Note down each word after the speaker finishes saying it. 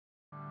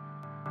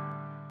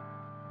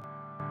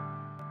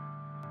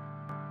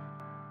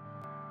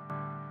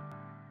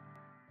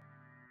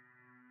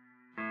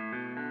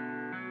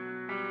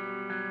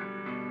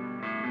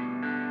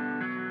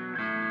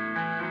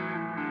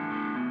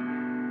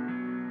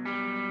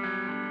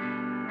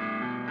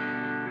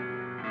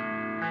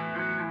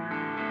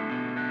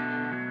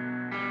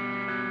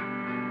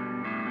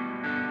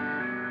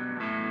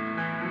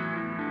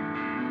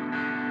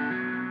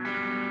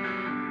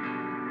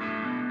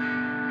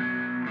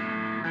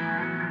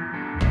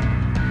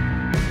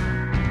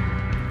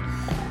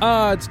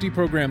It's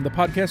Deprogram, the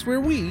podcast where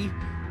we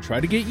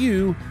try to get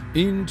you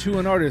into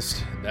an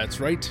artist. That's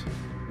right.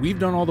 We've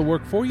done all the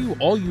work for you.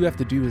 All you have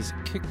to do is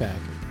kick back,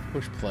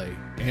 push play,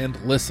 and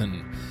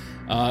listen.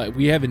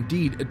 We have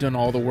indeed done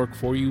all the work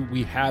for you.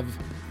 We have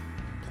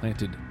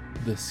planted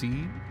the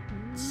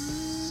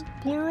seeds,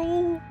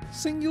 plural,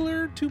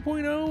 singular,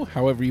 2.0,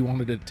 however you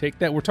wanted to take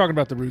that. We're talking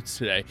about the Roots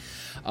today.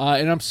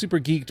 And I'm super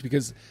geeked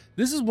because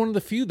this is one of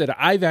the few that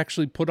I've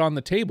actually put on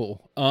the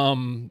table.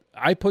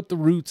 I put the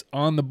Roots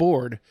on the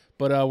board,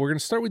 but we're going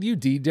to start with you,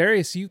 D.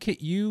 Darius,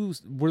 you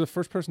were the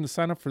first person to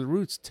sign up for the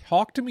Roots.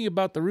 Talk to me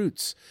about the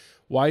Roots.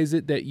 Why is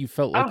it that you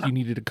felt like you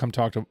needed to come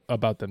talk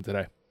about them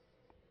today?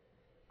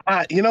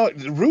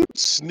 The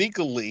Roots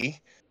sneakily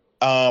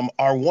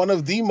are one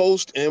of the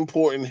most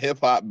important hip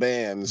hop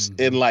bands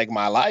in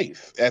my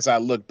life. As I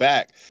look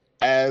back,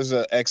 as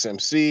a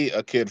XMC,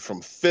 a kid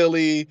from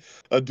Philly,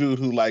 a dude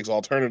who likes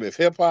alternative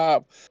hip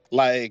hop,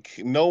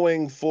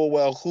 knowing full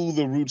well who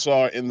the Roots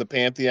are in the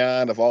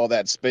pantheon of all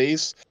that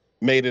space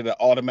made it an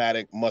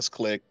automatic must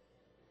click,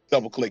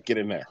 double click, get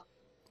in there.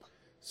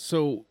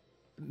 So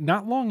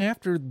not long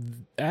after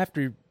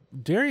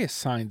Darius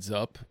signs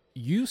up,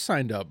 you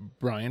signed up,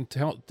 Brian.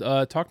 Talk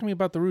to me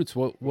about the Roots.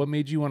 What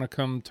made you want to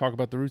come talk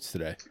about the Roots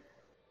today?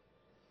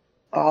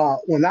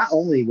 Well, not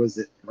only was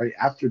it right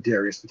after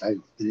Darius, which I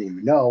didn't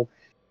even know,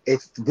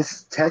 this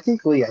is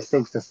technically, I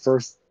think, the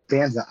first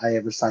band that I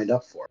ever signed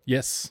up for.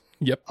 Yes.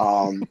 Yep.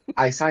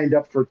 I signed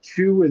up for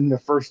two in the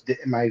first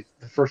time I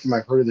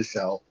heard of the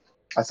show.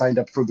 I signed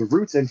up for the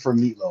Roots and for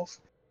Meatloaf.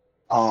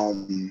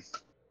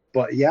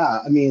 But yeah,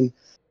 I mean,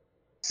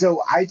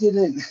 so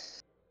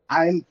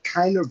I'm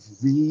kind of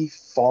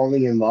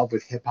falling in love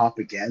with hip hop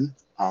again.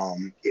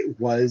 It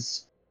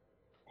was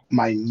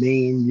my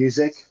main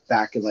music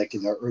back in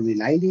the early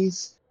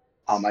 90s.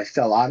 I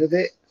fell out of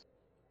it.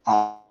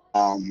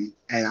 And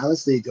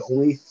honestly, the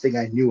only thing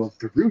I knew of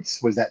the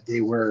Roots was that they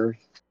were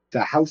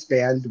the house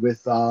band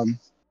with, I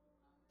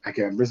can't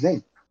remember his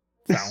name.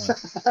 Fallon.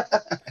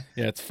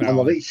 Yeah, it's Fallon. On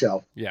the Late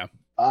Show. Yeah.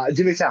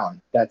 Jimmy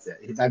Fallon. That's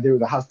it. They were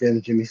the house band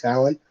with Jimmy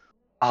Fallon.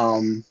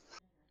 And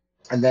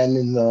then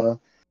in the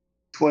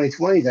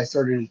 2020s, I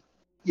started,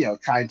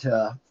 trying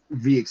to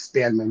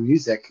re-expand my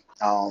music.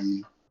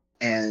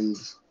 And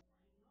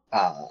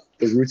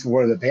the Roots were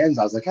one of the bands.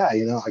 I was like, I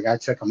gotta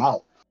check them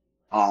out.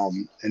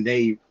 And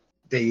they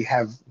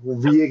have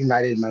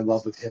reignited my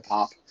love with hip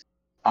hop.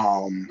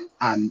 I'm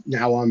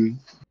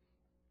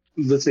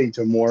listening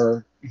to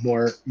more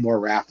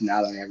rap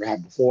now than I ever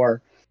have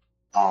before.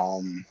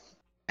 And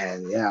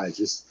yeah,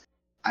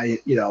 I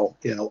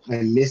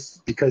miss,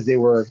 because they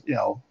were,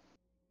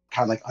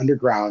 kind of like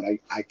underground.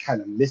 I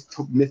kind of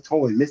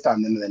totally missed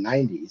on them in the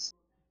 90s.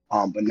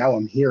 But now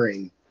I'm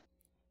hearing,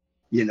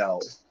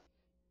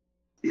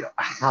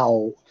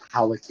 how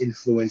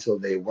influential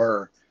they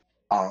were,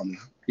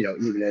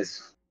 even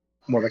as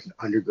more like an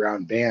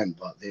underground band,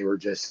 but they were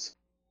just,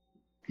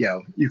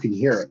 you can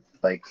hear it.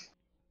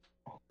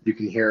 You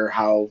can hear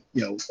how,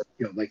 you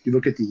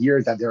look at the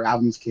years that their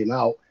albums came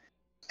out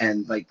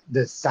and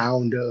the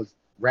sound of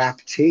rap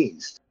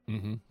changed.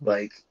 Mm-hmm.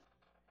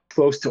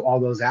 Close to all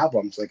those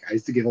albums. I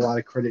used to give a lot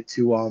of credit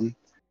to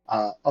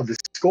of the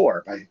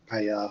Score by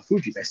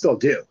Fugees. I still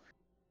do.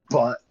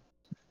 But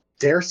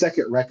their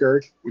second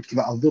record, which came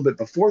out a little bit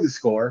before the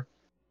Score,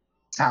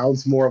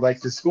 sounds more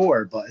like the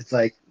Score, but it's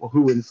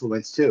who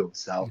influenced who?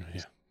 So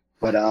yeah.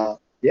 But that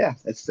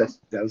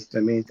was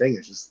the main thing.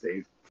 It's just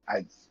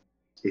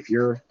if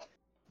you're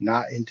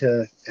not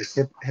into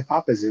hip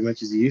hop as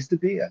much as you used to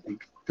be, I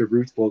think the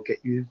Roots will get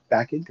you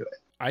back into it.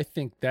 I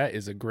think that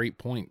is a great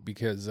point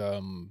because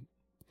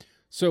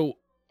so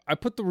I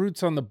put the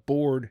Roots on the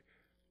board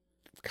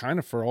kind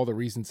of for all the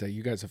reasons that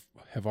you guys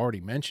have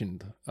already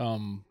mentioned.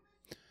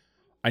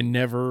 I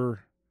never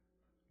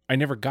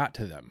got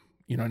to them.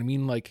 You know what I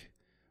mean?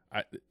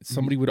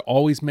 Somebody would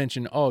always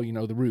mention,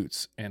 the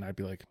Roots. And I'd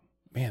be like,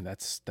 man,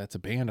 that's a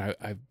band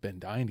I've been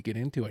dying to get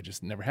into. I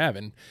just never have.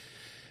 And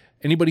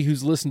anybody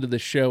who's listened to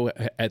this show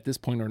at this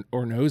point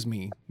or knows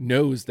me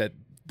knows that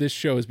this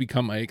show has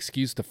become my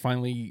excuse to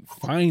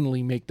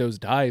finally make those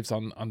dives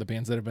on the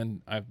bands that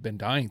I've been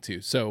dying to.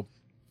 So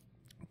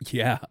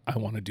yeah, I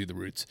want to do the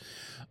Roots.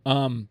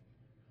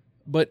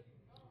 But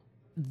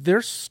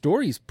their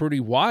story's pretty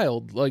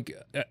wild.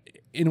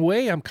 In a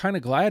way, I'm kind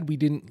of glad we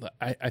didn't,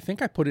 I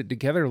think I put it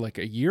together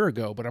a year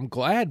ago, but I'm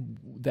glad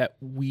that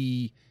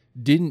we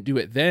didn't do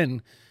it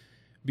then,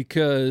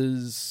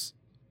 because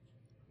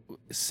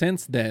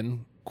since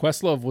then,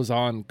 Questlove was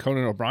on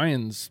Conan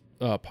O'Brien's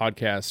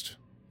podcast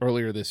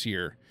earlier this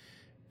year,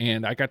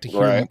 and I got to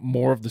hear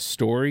more of the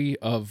story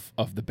of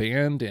the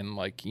band and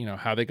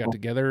how they got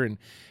together,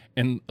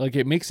 and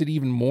it makes it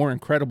even more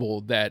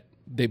incredible that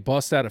they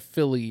bust out of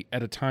Philly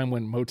at a time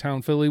when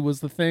Motown Philly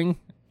was the thing,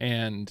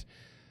 and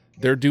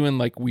they're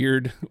doing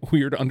weird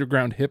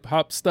underground hip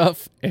hop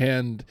stuff,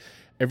 and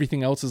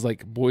everything else is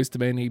Boys to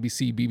Men,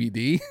 ABC,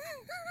 BBD.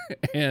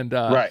 And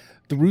the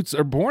Roots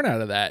are born out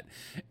of that.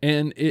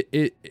 And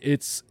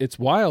it's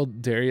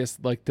wild, Darius,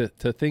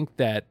 to think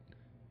that,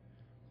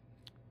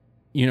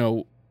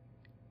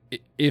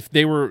 if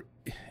they were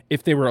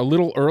a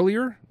little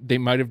earlier, they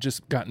might have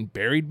just gotten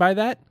buried by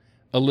that.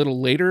 A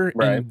little later,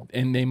 Right.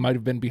 and they might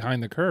have been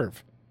behind the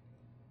curve.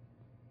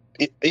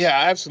 Yeah,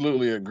 I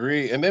absolutely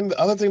agree. And then the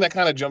other thing that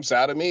kind of jumps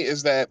out at me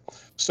is that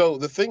so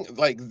the thing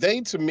like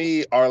they to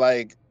me are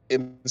like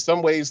in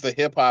some ways the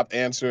hip hop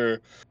answer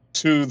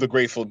to the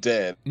Grateful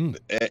Dead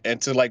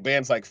and to like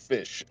bands like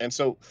Fish. And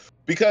so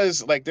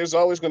because like there's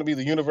always going to be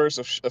the universe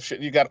of shit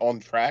you got on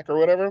track or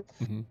whatever,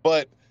 Mm-hmm.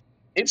 but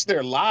it's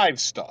their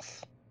live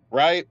stuff,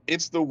 right?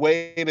 It's the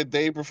way that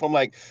they perform.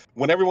 Like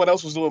when everyone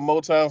else was doing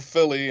Motown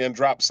Philly and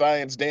drop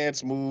science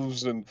dance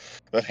moves and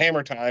the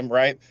Hammer Time,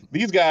 right?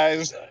 These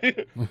guys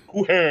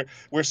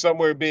were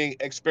somewhere being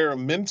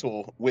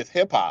experimental with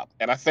hip hop,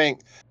 and I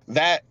think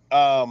that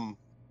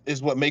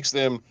is what makes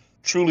them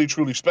truly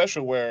truly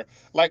special. Where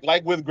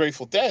like with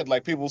Grateful Dead,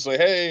 like people say,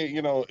 hey,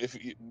 you know,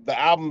 the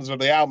albums are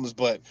the albums,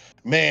 but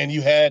man,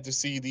 you had to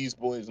see these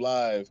boys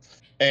live,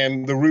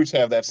 and the Roots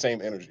have that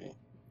same energy.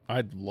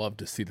 I'd love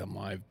to see them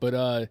live,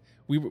 but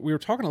we were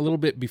talking a little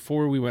bit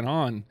before we went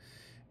on,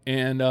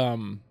 and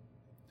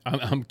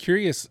I'm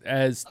curious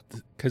as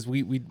because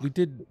we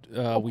did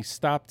we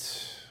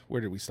stopped,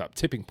 where did we stop?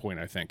 Tipping Point,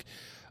 I think.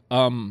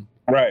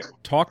 Right.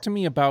 Talk to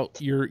me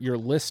about your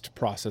list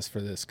process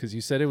for this, because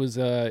you said it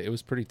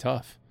was pretty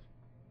tough.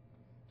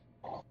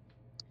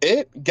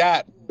 It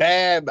got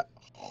bad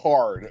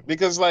hard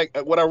because like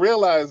what I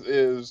realized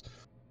is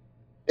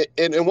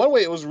in one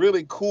way it was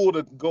really cool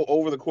to go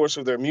over the course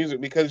of their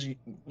music because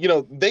you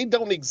know they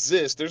don't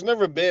exist. There's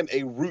never been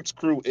a Roots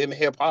crew in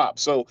hip hop.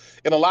 So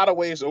in a lot of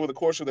ways over the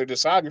course of their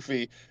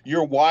discography,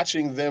 you're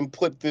watching them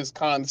put this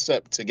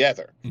concept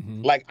together.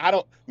 Mm-hmm. Like I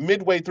don't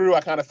midway through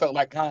I kind of felt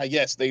like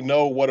yes, they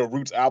know what a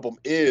Roots album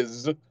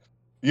is.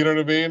 You know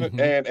what I mean?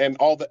 Mm-hmm. And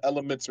all the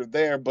elements are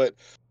there, but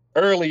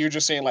early you're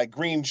just saying like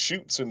green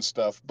shoots and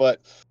stuff.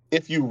 But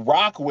if you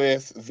rock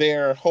with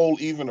their whole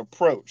even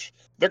approach,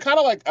 they're kind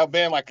of like a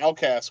band like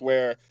Outkast,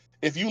 where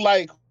if you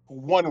like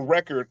one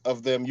record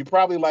of them, you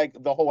probably like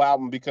the whole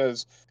album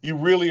because you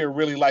really are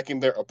really liking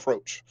their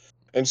approach.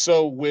 And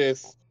so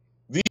with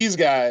these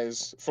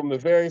guys from the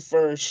very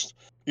first,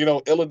 you know,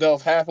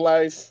 Illadelph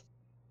Half-Life,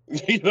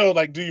 you know,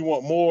 like Do You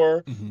Want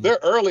More? Mm-hmm. Their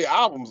early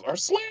albums are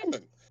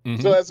slamming.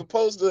 Mm-hmm. So as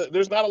opposed to,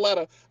 there's not a lot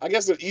of, I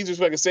guess the easiest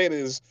way I can say it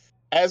is,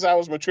 as I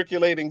was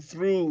matriculating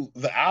through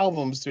the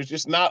albums, there's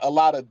just not a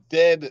lot of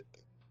dead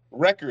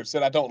records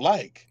that I don't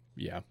like.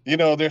 Yeah. You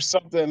know, there's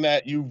something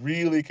that you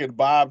really could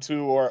bob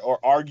to or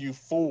argue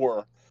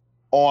for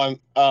on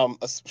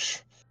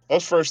those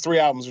first three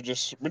albums are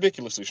just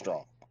ridiculously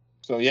strong.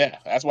 So yeah,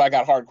 that's why I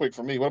got hard quick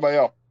for me. What about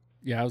y'all?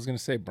 Yeah, I was gonna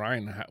say,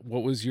 Brian,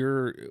 what was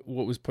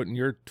putting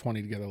your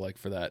 20 together like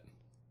for that?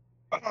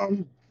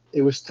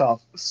 It was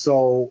tough.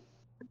 So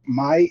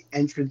my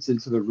entrance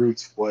into the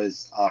Roots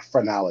was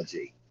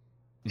Phrenology,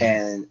 Mm-hmm.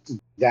 and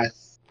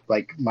that's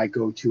like my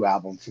go-to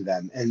album for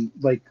them. And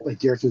like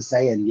Gareth was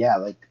saying, yeah,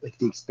 like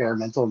the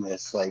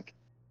experimentalness, like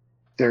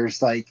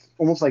there's like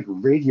almost like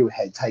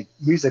Radiohead type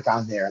music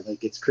on there,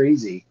 like it's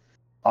crazy.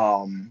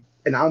 And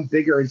I'm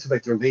bigger into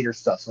like their later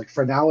stuff, so like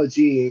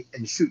Phrenology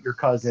and Shoot Your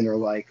Cousin are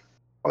like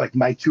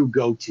my two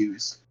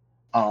go-tos.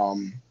 So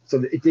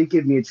it did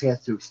give me a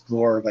chance to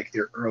explore like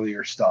their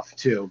earlier stuff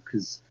too,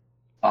 because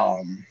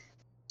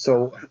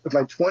so with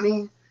my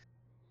 20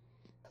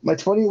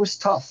 was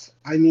tough.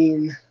 I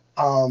mean,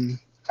 I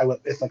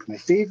went with like my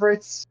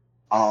favorites.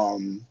 I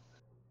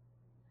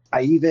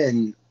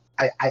even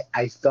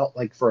I felt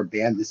like for a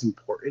band this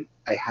important,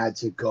 I had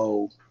to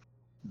go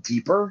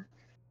deeper.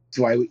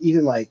 So I would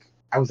even like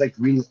I was like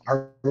reading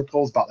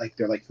articles about like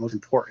their like most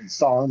important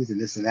songs and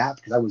this and that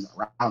because I wasn't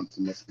around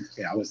to listen.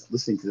 I was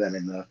listening to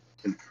them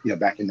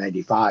back in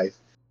 '95.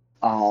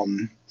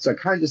 So I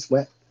kind of just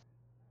went.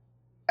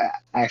 I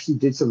actually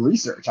did some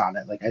research on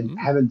it. Like I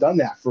haven't done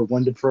that for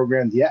One to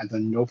Programmed yet. I've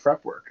done no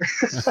prep work.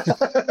 So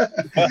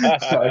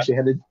I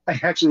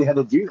actually had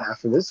to do that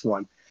for this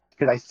one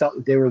because I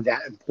felt they were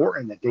that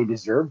important that they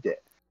deserved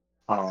it.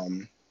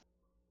 But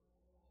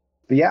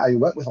yeah, I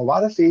went with a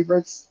lot of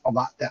favorites, a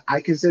lot that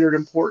I considered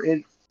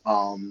important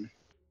to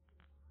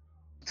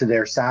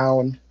their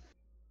sound.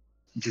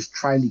 Just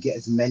trying to get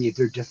as many of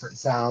their different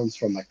sounds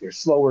from like their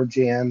slower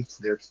jams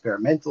to their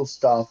experimental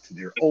stuff to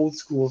their old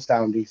school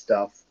sounding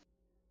stuff.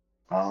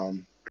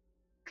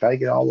 Try to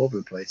get all over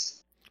the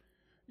place.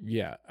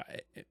 Yeah,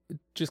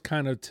 just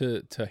kind of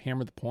to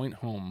hammer the point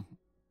home.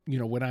 You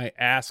know, when I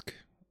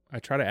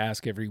try to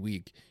ask every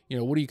week. You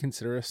know, what do you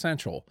consider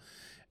essential?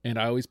 And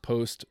I always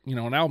post, you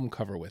know, an album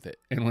cover with it.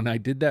 And when I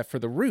did that for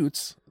the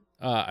Roots,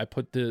 I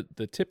put the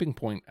Tipping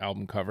Point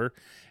album cover,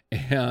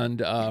 and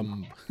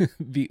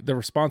the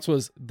response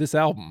was this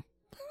album.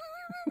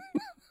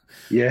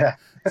 Yeah.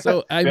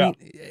 So I mean,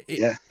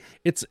 yeah.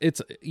 It's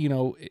you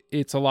know,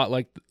 it's a lot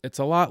like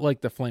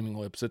the Flaming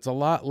Lips. It's a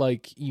lot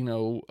like, you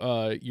know,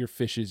 your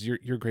Fishes,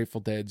 your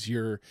Grateful Deads,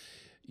 your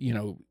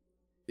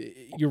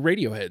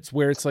Radioheads,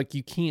 where it's like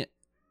you can't.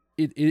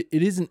 It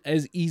isn't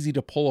as easy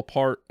to pull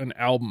apart an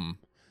album,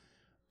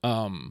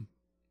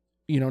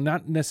 you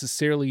not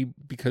necessarily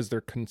because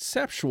they're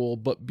conceptual,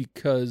 but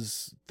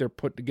because they're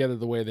put together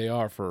the way they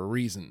are for a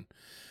reason.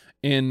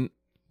 And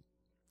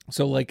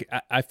so like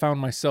I found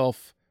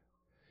myself,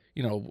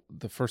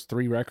 the first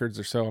 3 records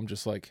or so, I'm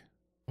just like,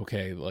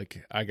 okay,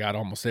 like I got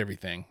almost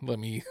everything. Let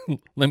me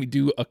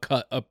do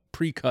a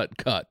pre-cut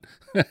cut.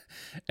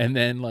 And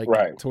then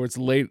like towards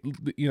late,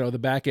 the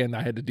back end,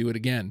 I had to do it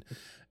again.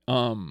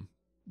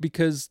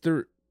 Because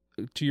to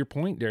your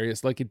point,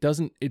 Darius, like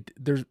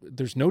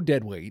there's no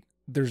dead weight.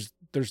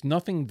 There's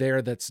nothing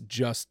there that's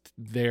just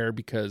there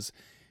because,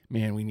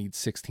 man, we need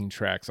 16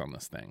 tracks on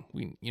this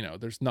thing.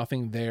 There's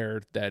nothing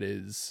there that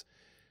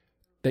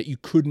you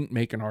couldn't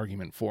make an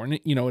argument for. And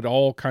it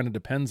all kind of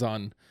depends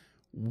on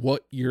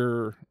what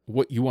you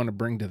want to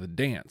bring to the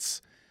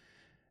dance.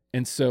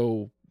 And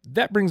so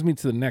that brings me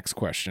to the next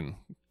question,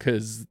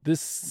 because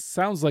this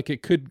sounds like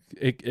it could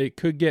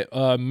get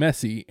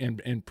messy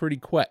and pretty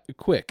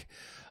quick.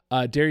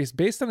 Darius,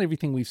 based on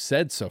everything we've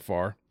said so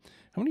far,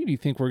 how many do you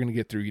think we're going to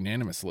get through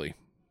unanimously?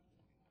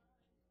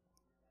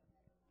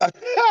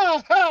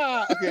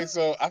 Okay,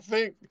 so I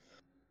think,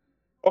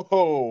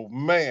 oh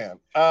man,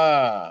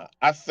 I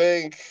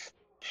think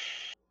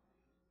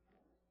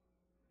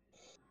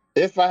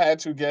if I had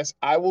to guess,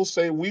 I will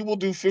say we will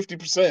do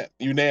 50%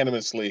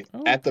 unanimously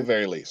at the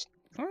very least.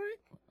 All right.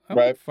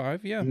 Right.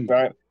 5, yeah.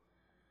 Right.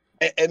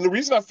 And the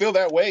reason I feel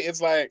that way,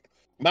 it's like,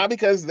 not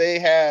because they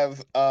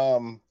have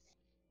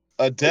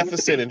a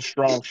deficit in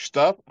strong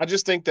stuff. I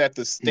just think that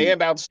the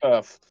standout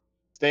stuff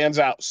stands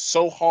out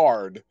so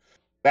hard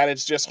that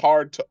it's just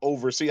hard to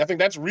oversee. I think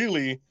that's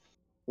really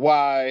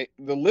why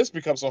the list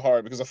becomes so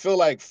hard, because I feel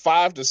like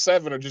 5 to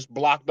 7 are just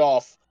blocked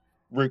off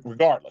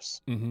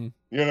regardless. Mm-hmm.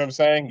 You know what I'm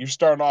saying? You're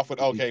starting off with,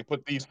 okay,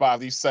 put these 5,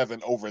 these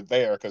 7 over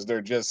there because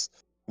they're just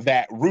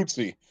that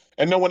rootsy,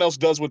 and no one else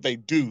does what they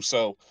do.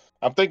 So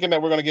I'm thinking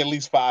that we're going to get at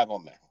least 5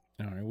 on there.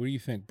 All right. What do you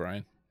think,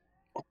 Brian?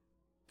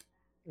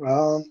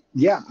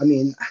 Yeah, I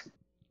mean,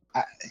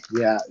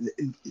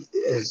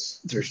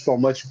 there's so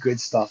much good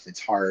stuff. It's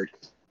hard.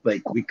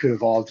 Like, we could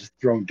have all just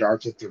thrown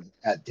darts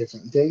at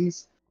different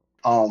things.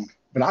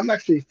 But I'm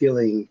actually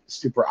feeling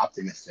super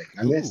optimistic.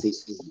 I'm going to say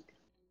 8.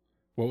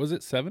 What was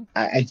it? 7?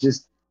 I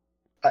just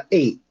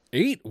 8.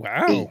 8?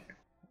 Wow. 8.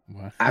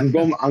 Wow. I'm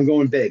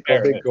going big.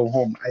 Go big, go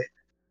home.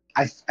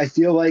 I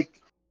feel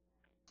like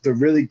the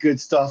really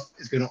good stuff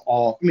is going to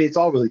it's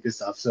all really good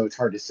stuff, so it's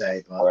hard to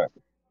say, but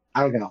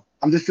I don't know.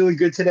 I'm just feeling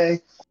good today.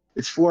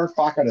 It's 4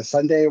 o'clock on a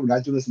Sunday. We're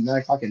not doing this at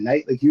 9 o'clock at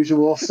night like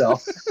usual, so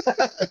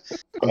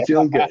I'm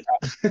feeling good.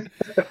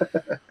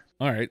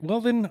 All right. Well,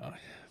 then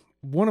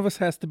one of us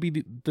has to be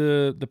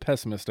the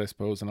pessimist, I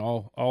suppose, and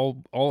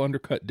I'll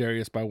undercut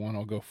Darius by 1.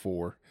 I'll go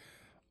 4.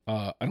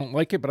 I don't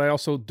like it, but I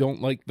also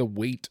don't like the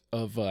weight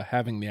of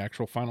having the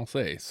actual final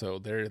say. So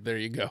there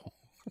you go.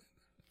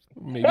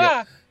 Maybe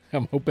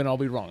I'm hoping I'll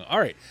be wrong. All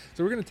right.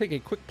 So we're going to take a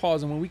quick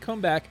pause, and when we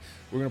come back,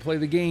 we're going to play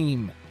the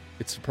game.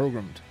 It's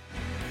programmed.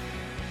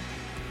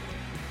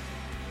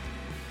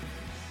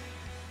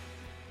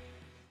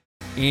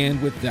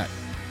 And with that,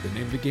 the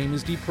name of the game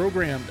is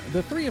Deprogrammed.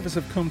 The 3 of us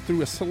have come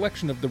through a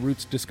selection of the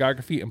Roots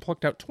discography and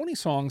plucked out 20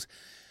 songs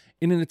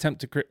in an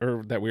attempt to create,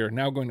 or that we are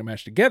now going to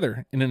mash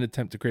together in an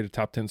attempt to create a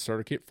top 10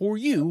 starter kit for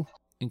you,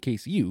 in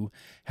case you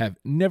have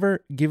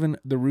never given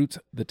the Roots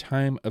the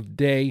time of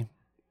day.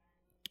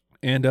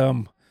 And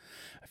I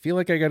feel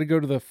like I got to go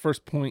to the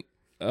first point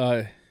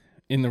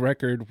in the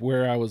record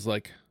where I was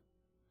like,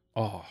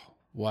 oh,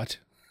 what?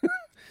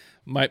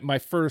 my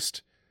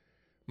first,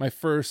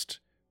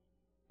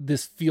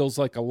 this feels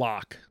like a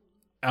lock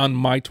on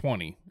my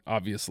 20,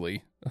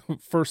 obviously.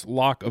 First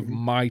lock of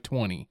my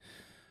 20.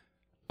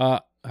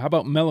 How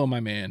about Mellow, my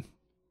man?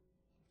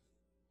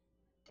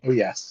 Oh,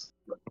 yes.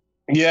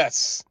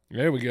 Yes.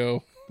 There we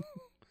go.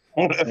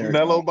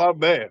 Mellow, my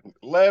man.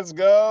 Let's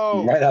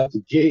go. Right out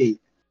the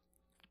gate.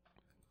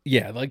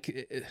 Yeah,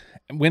 like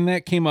when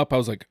that came up, I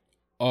was like,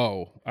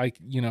 oh, I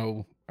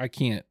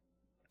can't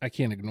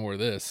ignore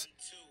this.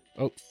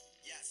 Oh,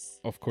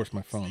 of course,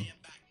 my phone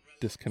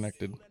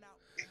disconnected.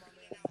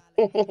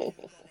 We'll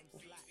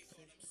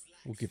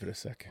give it a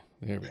second.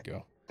 There we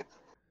go.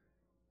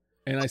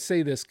 And I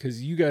say this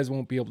because you guys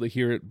won't be able to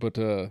hear it, but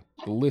the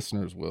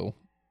listeners will.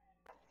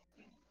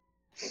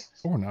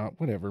 Or not.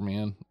 Whatever,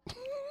 man.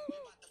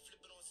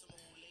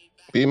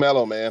 Be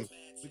mellow, man.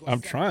 I'm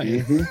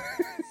trying.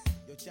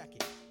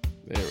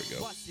 There we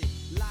go.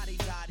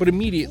 But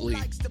immediately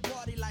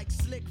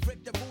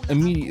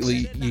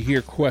you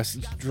hear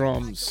Quest's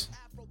drums,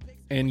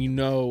 and you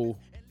know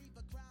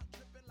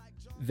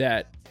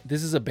that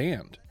this is a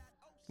band.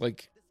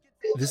 Like,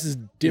 this is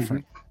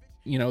different.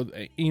 You know,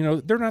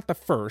 they're not the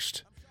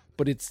first,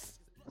 but it's,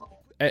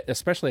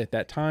 especially at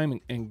that time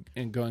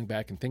and going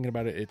back and thinking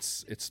about it,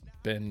 it's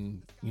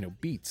been,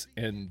 beats,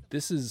 and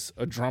this is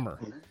a drummer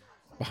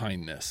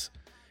behind this,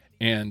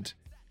 and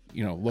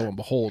lo and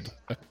behold,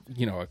 a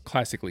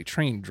classically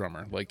trained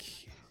drummer. Like,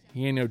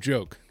 he ain't no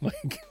joke.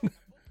 Like,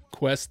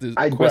 Quest is.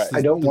 I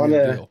don't want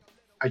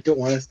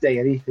to say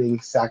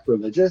anything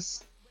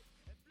sacrilegious,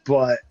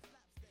 but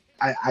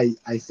I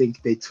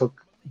think they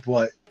took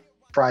what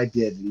Tribe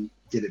did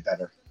it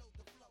better.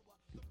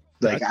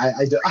 Like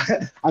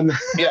I'm.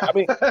 Yeah, I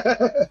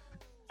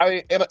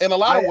mean, in a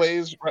lot of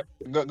ways. Right,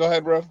 go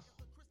ahead, bro.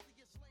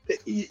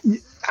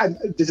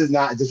 This is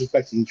not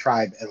disrespecting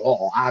Tribe at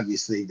all.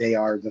 Obviously, they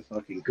are the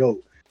fucking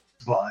GOAT.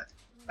 But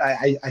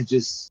I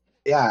just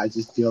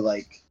feel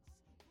like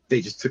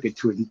they just took it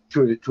to a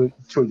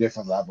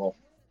different level.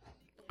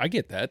 I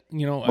get that.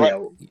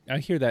 Right. I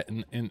hear that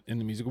in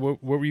the music.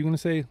 What were you going to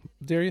say,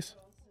 Darius?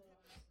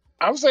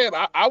 I'm saying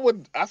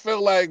I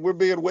feel like we're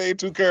being way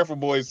too careful,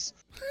 boys.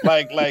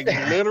 Like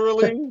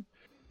literally,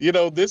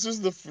 this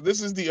is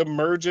the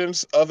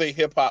emergence of a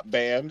hip hop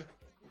band.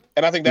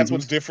 And I think that's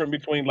what's different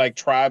between like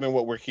Tribe and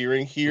what we're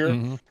hearing here,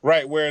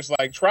 right? Whereas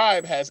like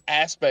Tribe has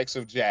aspects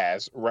of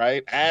jazz,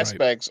 right?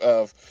 Aspects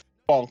of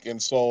funk and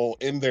soul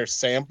in their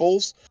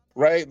samples,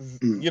 right?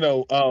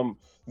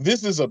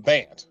 This is a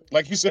band,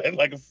 like you said,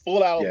 like a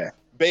full out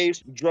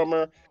bass,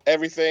 drummer,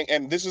 everything.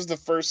 And this is the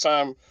first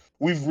time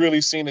we've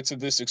really seen it to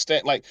this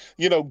extent. Like,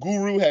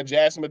 Guru had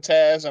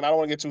Jazzmatazz, and I don't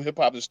want to get too hip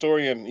hop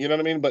historian, you know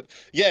what I mean? But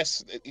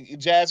yes,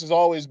 jazz has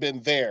always been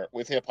there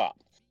with hip hop.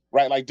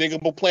 Right, like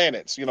Diggable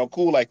Planets,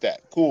 cool like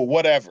that, cool,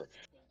 whatever.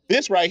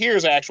 This right here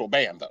is an actual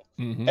band, though,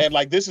 and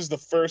like this is the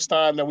first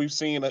time that we've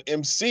seen an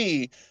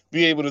MC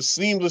be able to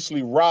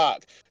seamlessly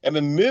rock. And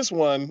then this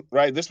one,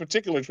 right, this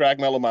particular track,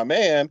 Mellow My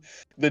Man,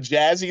 the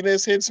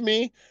jazziness hits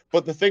me,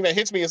 but the thing that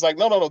hits me is like,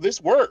 no,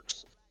 this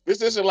works.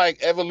 This isn't like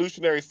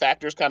evolutionary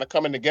factors kind of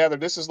coming together.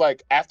 This is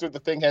like after the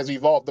thing has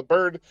evolved, the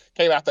bird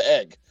came out the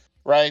egg,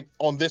 right,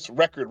 on this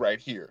record right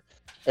here.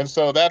 And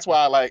so that's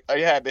why I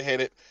had to hit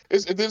it.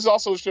 This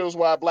also shows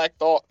why Black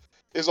Thought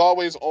is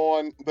always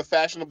on the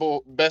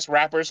fashionable best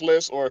rappers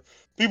list, or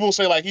people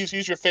say like he's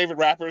your favorite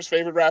rapper.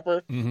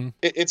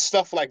 It's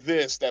stuff like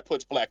this that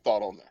puts Black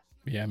Thought on there.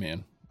 Yeah,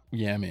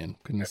 man.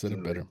 Couldn't have said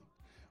it better.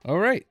 All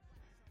right.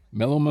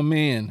 Mellow My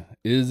Man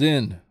is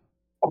in.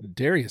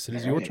 Darius, it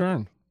is your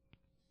turn.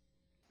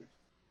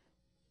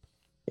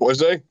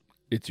 What's that?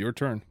 It's your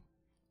turn.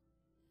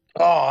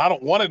 Oh, I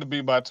don't want it to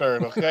be my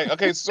turn.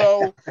 Okay,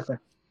 so...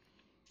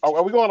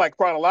 Are we going like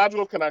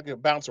chronological? Can I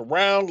bounce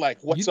around? Like,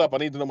 what's up? I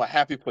need to know my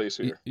happy place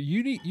here.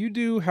 You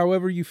do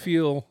however you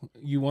feel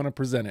you want to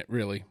present it,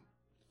 really.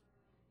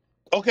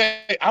 Okay,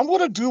 I'm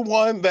gonna do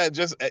one that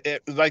just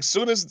like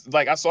soon as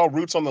like I saw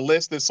Roots on the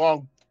list, this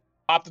song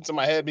popped into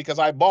my head because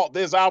I bought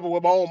this album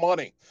with my own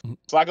money.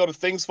 So I go to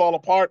Things Fall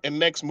Apart and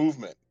Next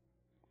Movement.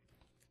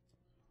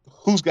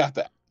 Who's got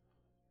that?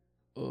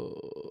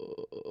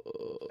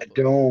 I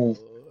don't.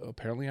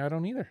 Apparently, I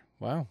don't either.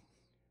 Wow.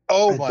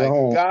 Oh my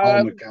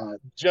God,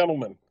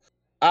 gentlemen!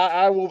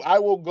 I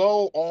will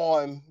go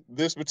on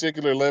this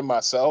particular limb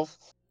myself.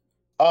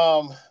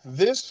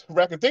 This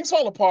record, Things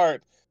Fall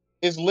Apart,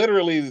 is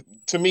literally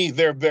to me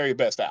their very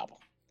best album.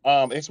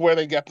 It's where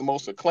they get the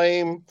most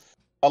acclaim.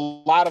 A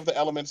lot of the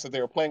elements that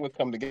they were playing with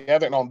come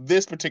together, and on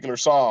this particular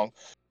song,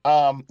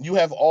 you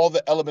have all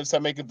the elements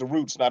that make it the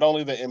Roots. Not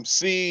only the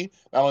MC,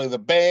 not only the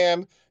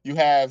band, you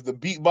have the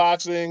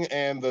beatboxing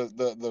and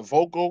the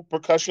vocal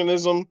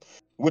percussionism,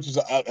 which is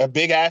a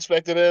big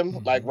aspect of them,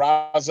 like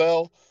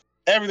Rozelle.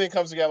 Everything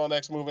comes together on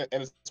Next Movement,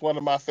 and it's one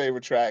of my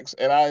favorite tracks.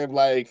 And I am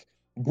like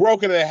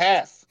broken in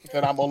half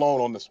that I'm alone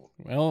on this one.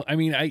 Well, I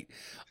mean, I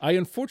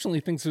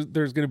unfortunately think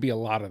there's going to be a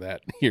lot of that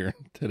here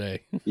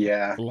today.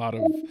 Yeah, a lot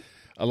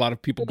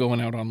of people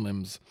going out on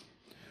limbs.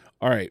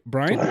 All right,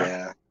 Brian.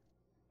 Yeah,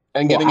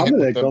 and I'm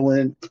gonna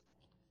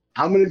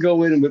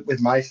go in with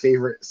my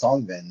favorite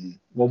song then.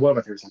 Well, one of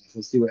my favorite songs.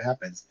 Let's see what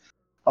happens.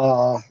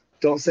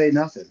 Don't Say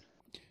Nothing.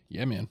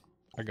 Yeah, man.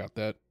 I got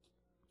that.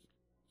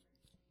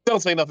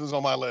 Don't Say Nothing's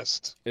on my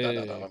list. You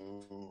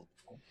know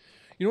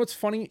what's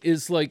funny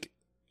is like,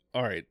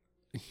 all right,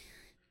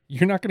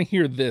 you're not going to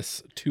hear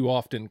this too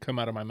often come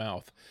out of my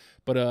mouth,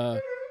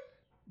 but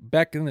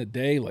back in the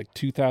day, like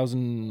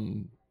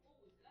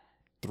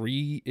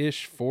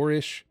 2003-ish,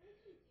 4-ish,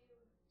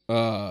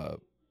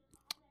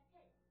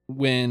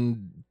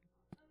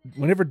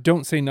 whenever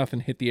Don't Say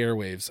Nothing hit the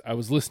airwaves, I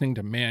was listening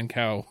to Man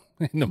Cow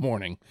in the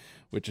morning,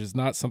 which is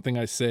not something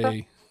I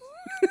say.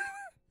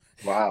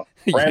 Wow.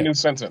 Brand new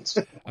sentence.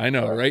 I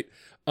know, right?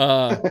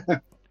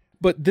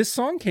 But this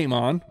song came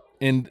on,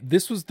 and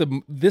this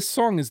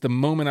song is the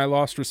moment I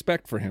lost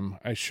respect for him.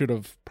 I should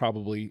have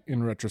probably,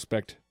 in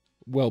retrospect,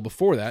 well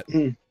before that.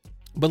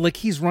 But like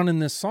he's running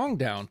this song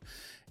down,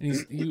 and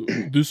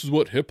this is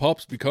what hip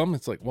hop's become.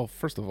 It's like, well,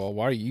 first of all,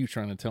 why are you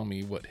trying to tell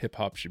me what hip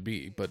hop should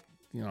be? But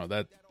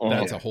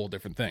that's a whole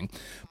different thing.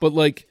 But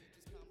like,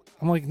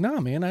 I'm like, nah,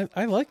 man,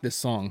 I like this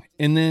song.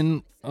 And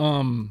then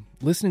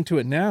listening to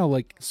it now,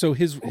 like, so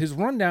his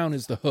rundown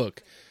is the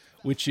hook,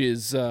 which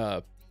is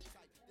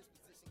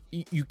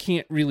you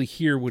can't really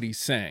hear what he's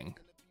saying,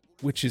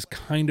 which is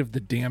kind of the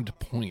damned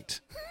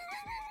point.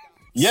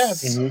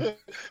 Yes.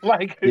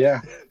 Like,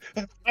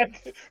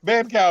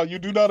 Man Cow, you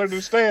do not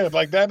understand.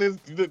 Like that is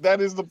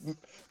the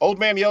old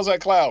man yells at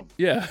cloud.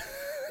 Yeah.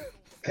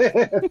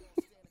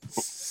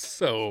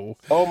 So.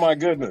 Oh my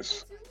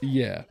goodness.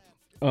 Yeah.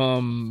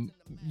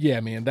 Yeah,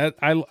 man, that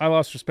I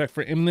lost respect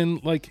for him. And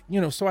then like,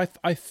 so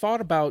I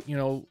thought about,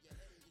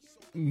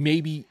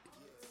 maybe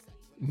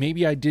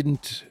I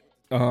didn't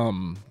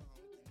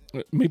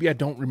maybe I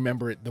don't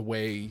remember it the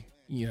way,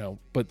 you know,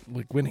 but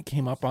like when it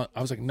came up on,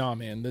 I was like, nah,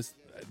 man, this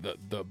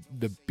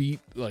the beat,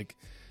 like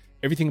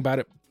everything about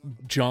it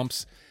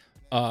jumps.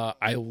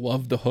 I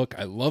love the hook.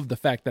 I love the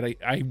fact that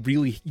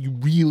you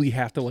really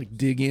have to like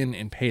dig in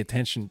and pay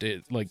attention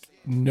to like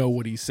know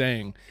what he's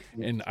saying.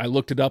 And I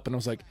looked it up and I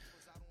was like,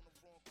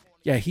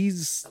 yeah,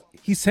 he's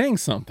saying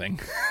something.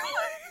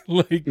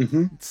 Like,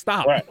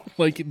 stop. Right.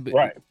 Like,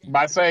 Right.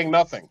 By saying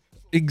nothing.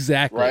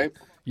 Exactly. Right.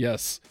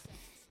 Yes.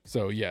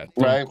 So yeah.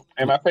 Right.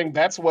 And I think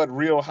that's what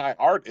real high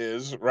art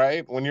is,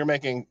 right? When you're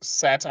making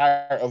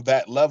satire of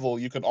that level,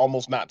 you can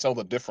almost not tell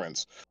the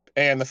difference.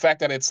 And the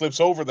fact that it slips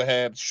over the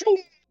head shoo,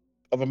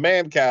 of a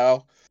man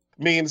cow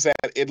means that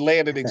it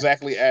landed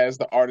exactly as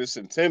the artist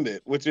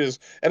intended, which is,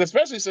 and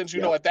especially since,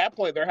 you know, at that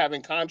point they're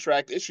having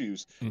contract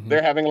issues.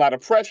 They're having a lot of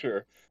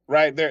pressure,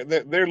 right?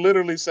 They're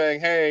literally saying,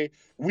 hey,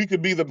 we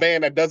could be the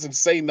band that doesn't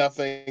say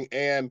nothing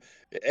and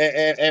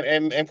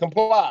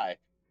comply.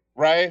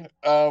 Right.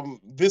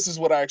 This is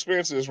what our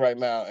experience is right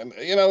now. And,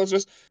 you know,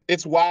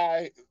 it's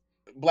why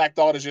Black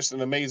Thought is just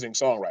an amazing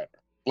songwriter,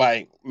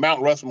 like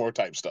Mount Rushmore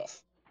type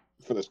stuff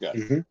for this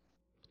guy.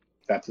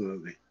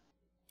 Absolutely.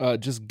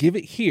 Just give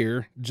it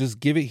here,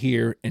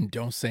 and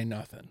don't say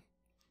nothing.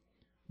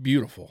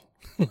 Beautiful.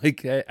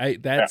 Like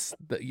that's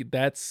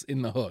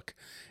in the hook.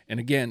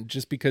 And again,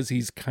 just because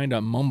he's kind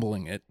of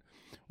mumbling it,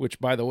 which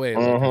by the way,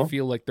 like, I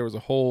feel like there was a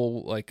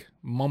whole like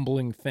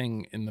mumbling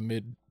thing in the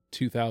mid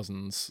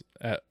 2000s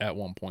at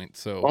one point.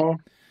 So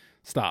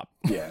stop.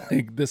 Yeah.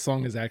 Like, this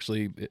song is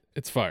actually,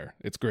 it's fire.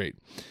 It's great.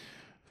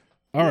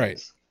 All right.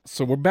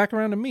 So we're back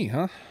around to me,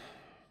 huh?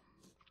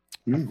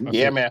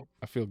 Man.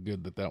 I feel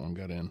good that one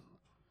got in.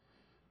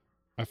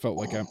 I felt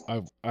like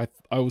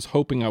I was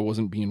hoping I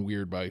wasn't being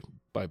weird by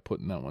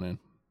putting that one in.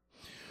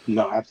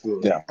 No,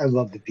 absolutely. Yeah. I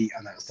love the beat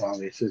on that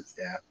song. It's just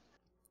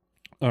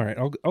All right,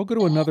 I'll go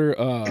to another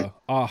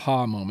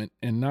aha moment,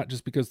 and not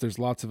just because there's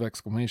lots of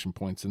exclamation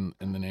points in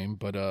the name,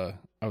 but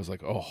I was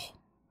like, oh,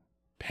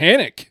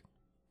 Panic,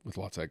 with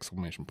lots of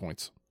exclamation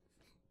points.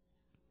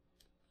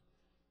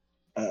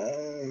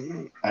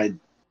 I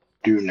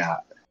do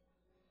not.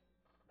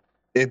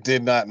 It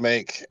did not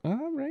make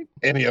All right.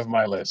 any of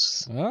my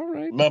lists. All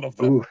right. None of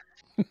them.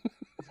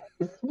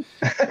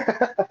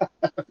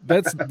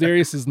 That's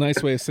Darius's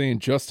nice way of saying,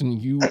 Justin,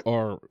 you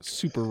are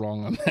super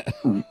wrong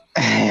on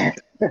that.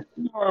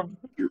 You are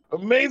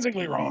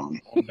amazingly wrong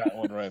on that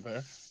one right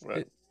there.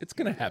 Right. It's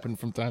gonna happen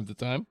from time to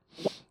time.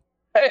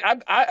 Hey,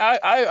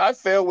 I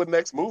failed with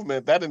Next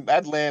Movement.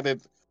 That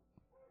landed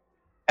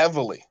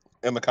heavily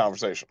in the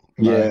conversation.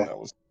 Yeah.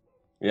 It's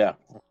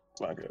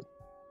not good.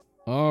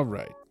 All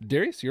right,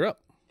 Darius, you're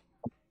up.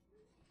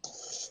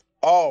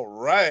 All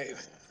right.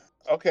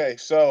 Okay,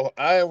 so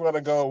I am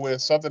gonna go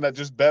with something that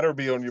just better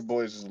be on your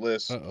boys'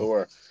 list,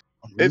 or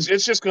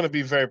it's just gonna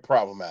be very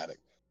problematic.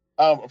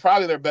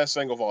 Probably their best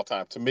single of all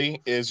time to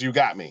me is "You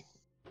Got Me,"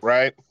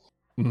 right?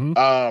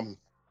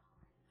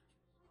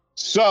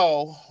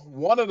 So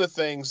one of the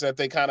things that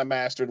they kind of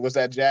mastered was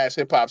that jazz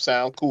hip hop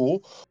sound,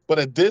 cool. But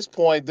at this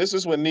point, this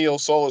is when neo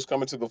soul is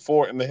coming to the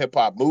fore in the hip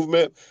hop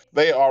movement.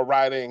 They are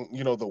riding,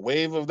 you know, the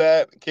wave of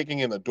that, kicking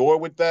in the door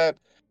with that.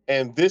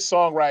 And this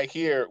song right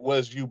here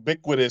was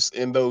ubiquitous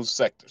in those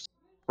sectors,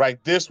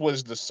 right? This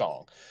was the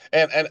song.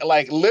 And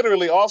like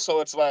literally also,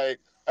 it's like,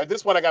 at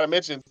this point I got to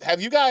mention,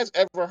 have you guys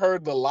ever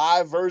heard the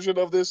live version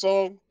of this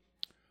song?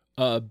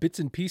 Bits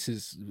and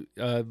pieces.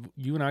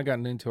 You and I got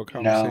into a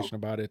conversation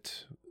about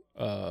it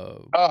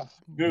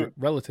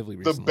relatively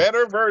recently. The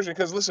better version,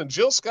 because listen,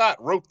 Jill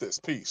Scott wrote this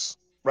piece,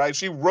 right?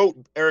 She wrote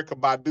Erykah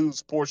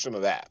Badu's portion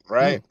of that,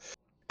 right?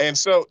 And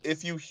so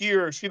if you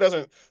hear, so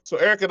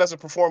Erykah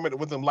doesn't perform it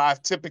with them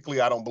live typically,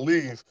 I don't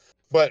believe.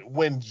 But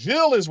when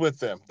Jill is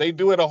with them, they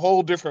do it a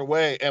whole different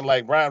way. And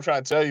like Brian, I'm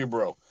trying to tell you,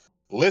 bro,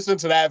 listen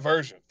to that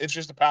version. It's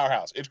just a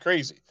powerhouse. It's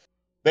crazy.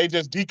 They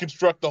just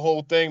deconstruct the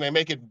whole thing. They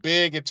make it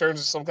big. It turns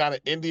into some kind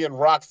of Indian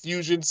rock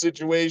fusion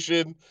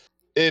situation.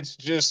 It's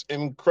just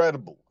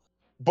incredible.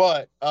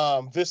 But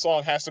this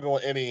song has to go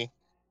on any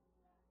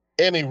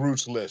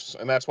Roots list.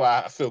 And that's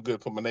why I feel good to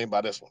put my name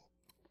by this one.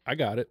 I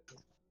got it.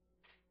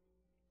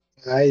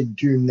 I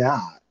do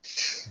not,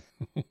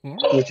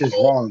 which is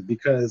wrong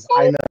because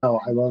I know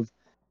I love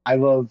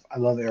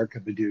Erykah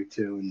Badu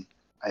too, and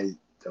I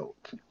don't.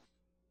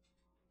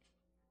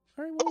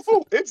 All right,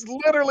 well, it's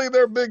literally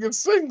their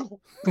biggest single,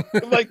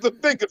 like the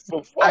biggest.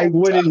 I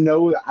wouldn't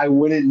know. I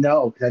wouldn't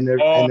know. I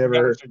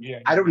never.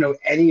 I don't know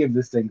any of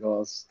the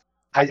singles.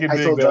 I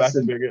told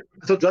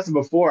Justin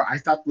before I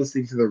stopped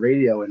listening to the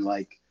radio in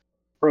like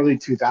early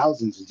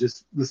 2000s and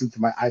just listened to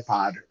my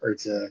iPod or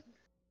to.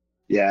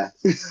 Yeah.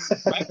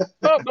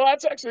 no,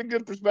 that's actually a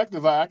good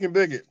perspective. I can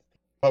dig it.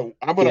 But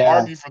I'm going to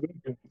argue for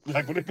this.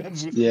 Like when it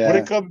comes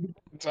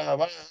to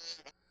time, I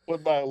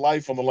put my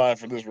life on the line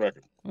for this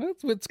record.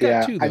 That's what it's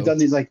got too. I've done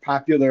these like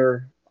pop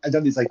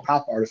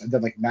artists. I've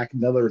done like Mac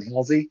Miller and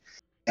Halsey,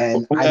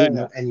 and I didn't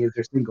know any of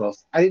their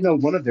singles. I didn't know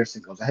one of their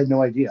singles. I had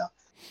no idea.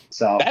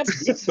 So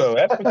That's good though.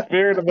 That's the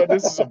spirit of what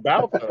this is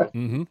about, though.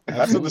 Mm-hmm. That's what the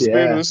Absolutely.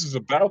 spirit Yeah. of this is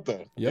about,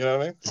 though. You Yep. know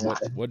what I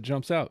mean? What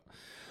jumps out?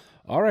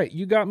 All right,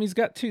 You Got Me's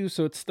got 2,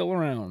 so it's still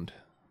around.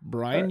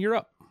 Brian, you're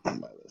up.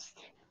 on my list.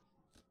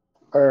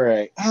 All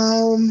right.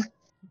 I'm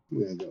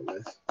gonna go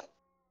with.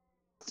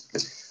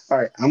 All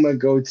right, I'm gonna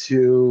go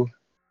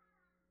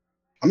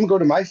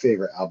to my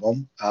favorite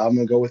album. I'm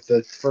gonna go with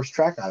the first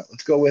track on it.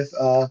 Let's go with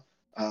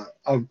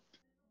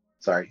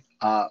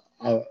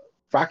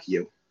Rock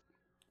You.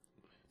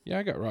 Yeah,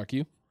 I got Rock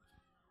You.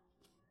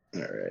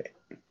 All right.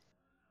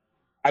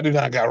 I do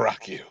not got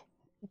Rock You.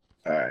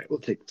 All right, we'll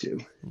take 2.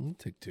 We'll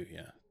take 2.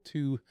 Yeah,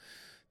 2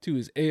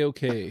 is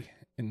A-OK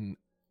in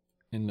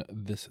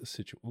this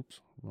situation.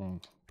 Oops, wrong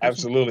person.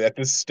 Absolutely. At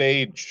this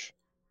stage.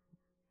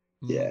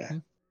 Yeah.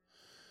 Mhm.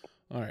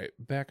 All right,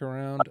 back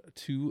around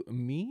to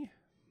me.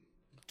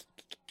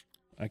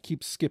 I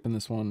keep skipping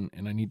this one,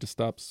 and I need to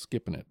stop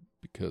skipping it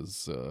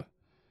because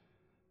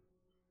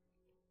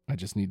I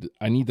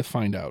need to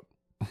find out.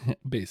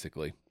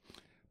 Basically,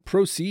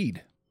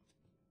 Proceed.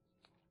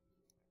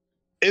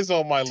 Is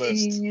on my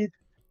list. It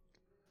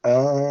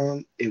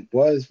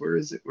was. Where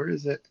is it?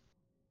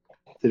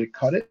 Did it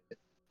cut it?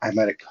 I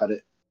might have cut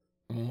it.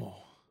 Oh,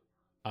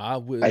 I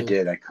will. I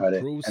did. I cut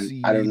it.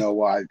 And I don't know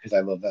why, because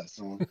I love that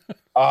song.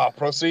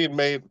 Proceed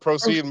made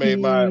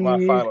my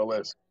final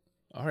list.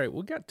 All right,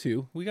 we got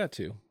 2. I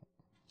won't,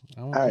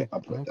 All right, I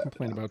won't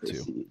complain about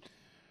 2.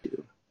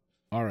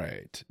 All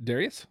right,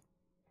 Darius.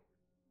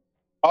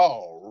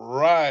 All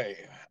right.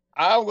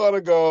 I'm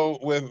gonna go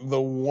with the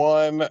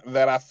one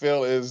that I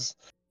feel is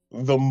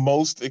the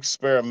most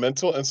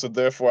experimental, and so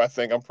therefore I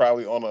think I'm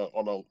probably on a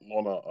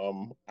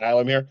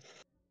island here.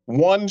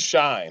 One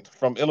Shine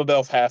from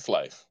Illadelph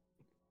Half-Life.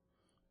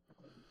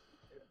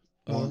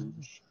 Let's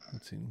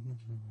see.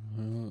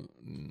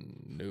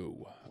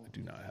 No, I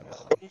do not have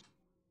that one.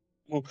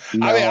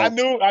 No. I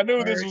mean, I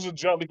knew this was a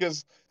jump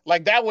because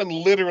like that one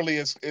literally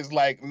is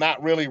like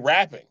not really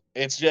rapping.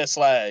 It's just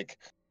like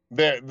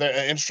they're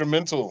an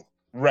instrumental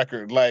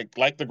record,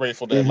 like the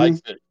Grateful Dead, like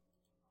it,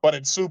 but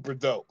it's super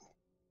dope.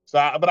 So,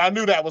 but I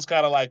knew that was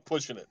kind of like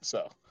pushing it.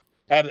 So,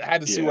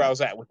 had to see where I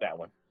was at with that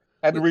one.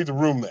 Had to read the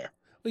room there.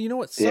 Well, you know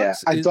what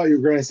sucks? Yeah, I thought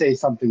you were going to say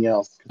something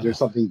else because there's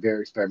something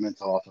very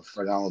experimental off of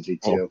Phrenology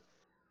too,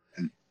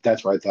 and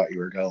that's where I thought you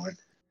were going.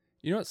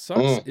 You know what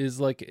sucks is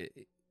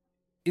like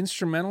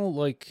instrumental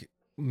like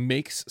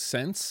makes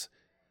sense,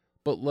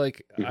 but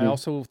like I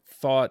also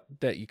thought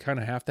that you kind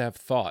of have to have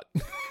thought.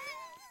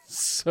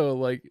 So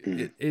like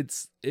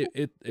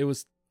it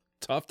was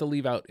tough to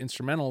leave out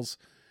instrumentals,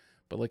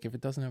 but like if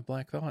it doesn't have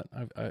Black Thought,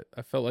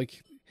 I felt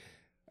like,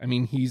 I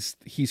mean he's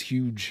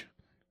huge,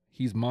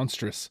 he's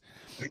monstrous.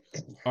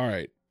 All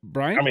right,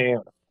 Brian. I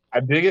mean, I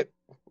dig it.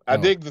 I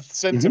dig the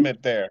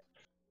sentiment there.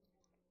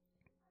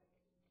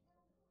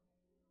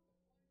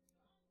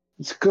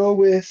 Let's go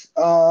with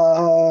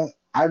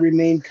I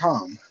Remain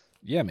Calm.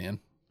 Yeah, man.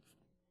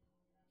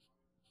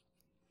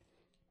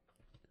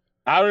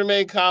 I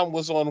Remain Calm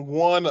was on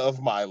one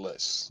of my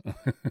lists.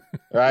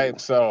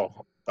 Right?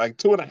 So like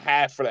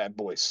 2.5 for that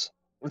voice.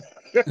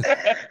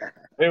 It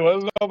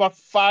wasn't on my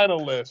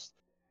final list,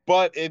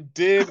 but it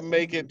did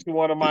make it to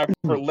one of my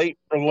late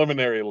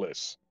preliminary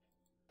lists.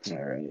 All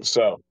right.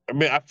 So, I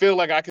mean, I feel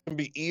like I can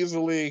be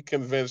easily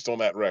convinced on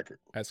that record.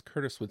 As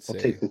Curtis would I'll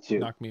say, take the 2.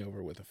 knock me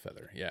over with a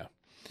feather. Yeah.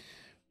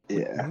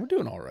 Yeah. We're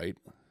doing all right.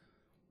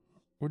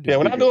 We're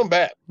not doing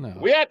bad. No.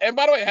 We had, and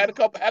by the way, had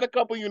a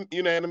couple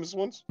unanimous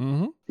ones.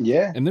 Mm-hmm.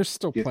 Yeah. And there's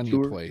still plenty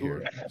to play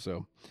here.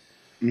 So,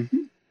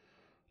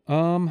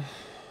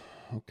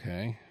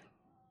 okay.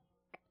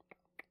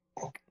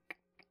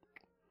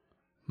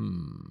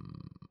 All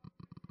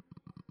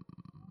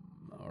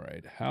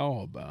right.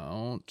 How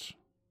about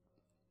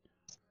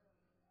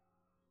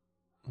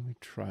let me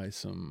try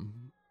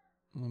some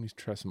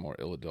more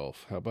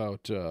Illadelph. How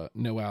about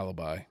No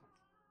Alibi?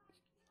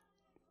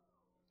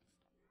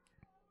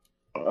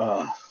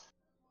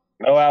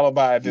 No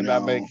Alibi did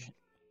not make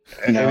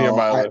any of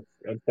my list,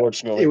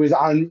 unfortunately. It was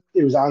on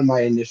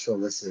my initial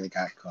list and it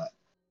got cut.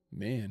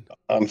 Man,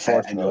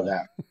 unfortunately. I know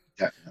that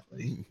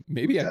definitely.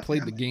 Maybe I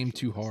played the game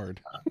too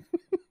hard.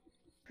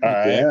 All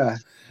right. Yeah.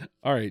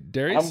 All right,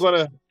 Darius.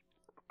 I'm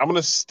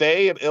gonna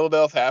stay at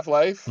Illadelph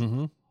Half-Life,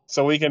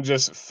 so we can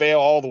just fail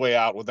all the way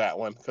out with that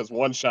one because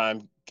One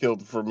Shine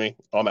killed for me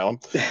on that one.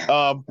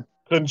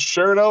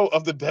 Concerto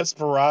of the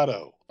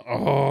Desperado.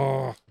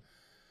 Oh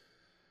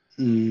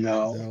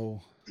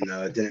no,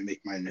 it didn't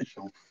make my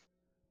initial.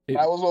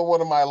 That was on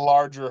one of my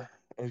larger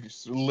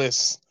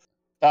lists.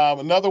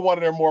 Another one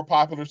of their more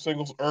popular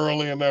singles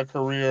early in their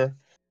career.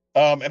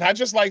 And I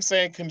just like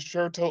saying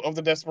Concerto of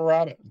the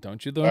Desperado.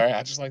 Don't you though? All right,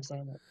 I just like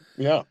saying that.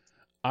 Yeah.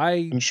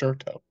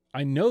 Concerto.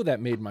 I know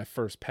that made my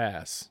first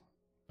pass.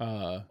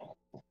 I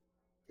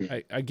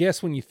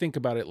guess when you think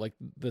about it, like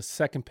the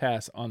second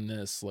pass on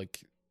this, like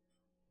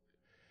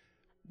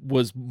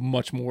was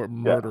much more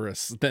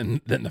murderous than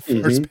the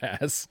first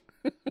pass.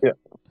 Yeah.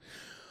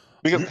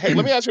 Because hey,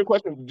 let me ask you a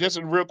question, just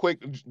real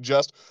quick.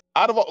 Just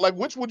out of all, like,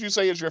 which would you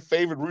say is your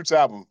favorite Roots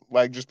album?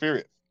 Like, just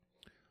period.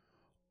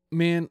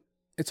 Man,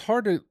 it's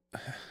hard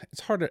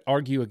to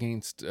argue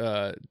against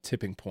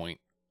Tipping Point.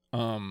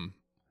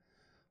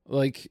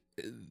 Like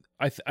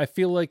I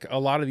feel like a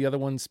lot of the other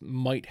ones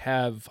might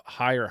have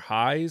higher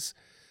highs,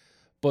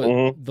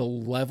 but the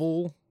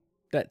level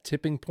that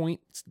Tipping Point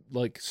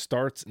like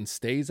starts and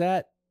stays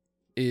at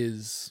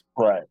is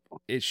Right.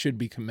 It should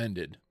be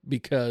commended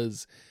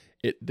because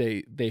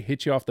they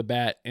hit you off the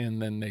bat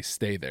and then they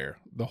stay there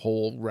the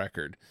whole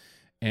record,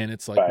 and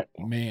it's like, Right.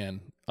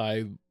 man,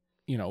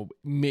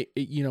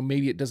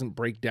 maybe it doesn't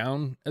break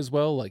down as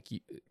well. Like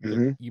you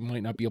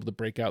might not be able to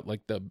break out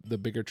like the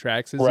bigger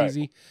tracks as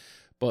easy,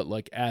 but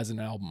like as an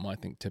album, I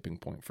think Tipping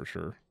Point for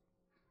sure.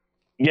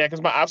 Yeah,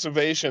 because my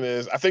observation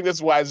is, I think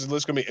that's why this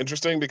list is going to be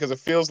interesting, because it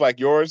feels like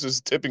yours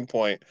is Tipping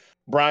Point,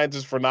 Brian's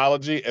is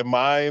Phrenology, and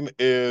mine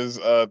is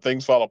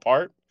Things Fall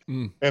Apart.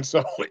 And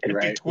so in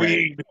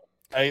between,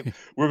 right,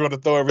 we're going to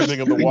throw everything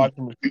in the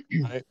washing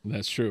machine. Right?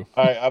 That's true.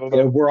 I don't know.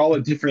 Yeah, we're all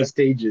at different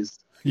stages.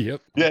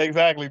 Yep. Yeah,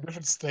 exactly.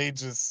 Different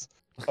stages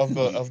of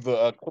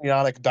the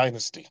Cleonic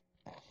dynasty.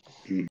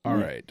 All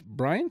right,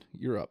 Brian,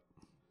 you're up.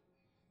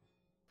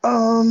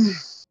 All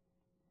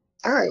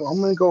right, well, I'm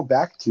going to go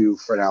back to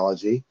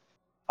Phrenology.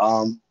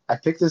 I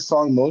picked this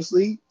song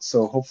mostly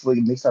so hopefully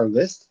it makes our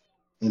list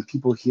and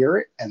people hear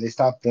it and they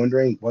stop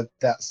wondering what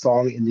that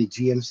song in the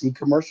GMC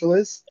commercial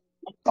is.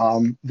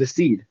 The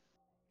Seed.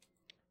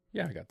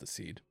 Yeah, I got The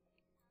Seed.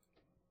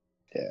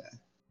 Yeah.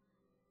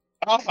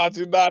 Oh, I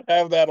do not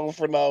have that on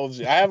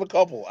Phrenology. I have a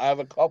couple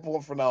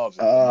of Phrenology.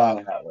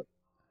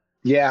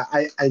 Yeah,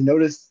 I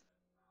noticed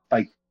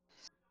like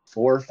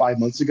 4 or 5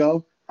 months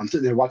ago, I'm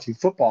sitting there watching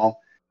football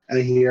and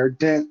I hear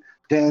like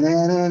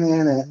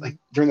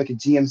during like a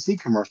GMC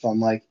commercial. I'm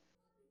like,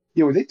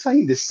 yo, were they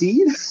playing The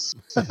Seed?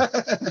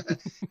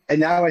 And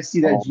now I see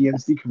that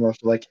GMC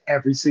commercial like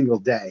every single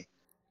day.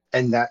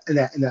 And that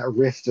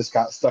riff just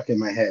got stuck in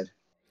my head.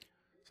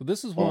 So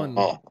this is one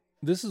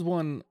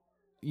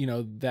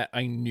that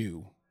I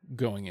knew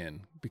going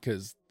in,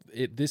 because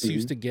this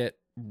used to get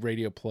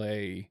radio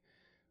play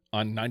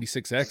on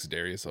 96X,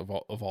 Darius, of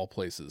all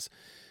places.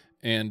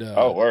 And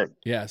word.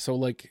 Yeah, so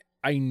like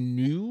I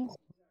knew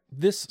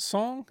this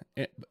song,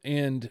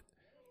 and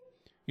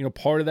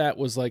part of that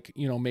was like,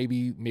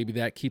 maybe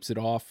that keeps it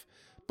off,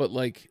 but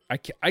like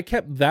I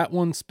kept that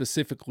one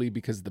specifically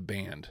because the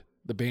band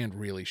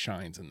really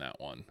shines in that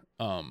one.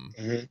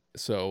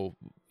 So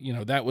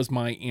that was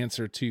my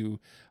answer to,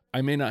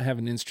 I may not have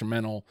an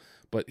instrumental,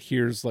 but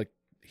here's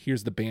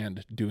the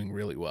band doing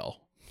really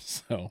well.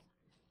 So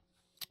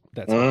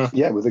that's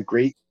with a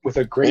great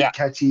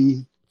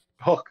catchy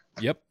hook.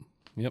 Yep.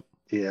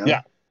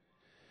 Yeah.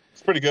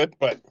 It's pretty good,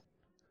 but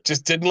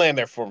just didn't land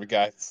there for me,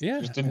 guys. Yeah,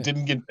 just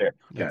didn't get there.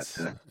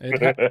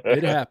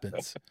 It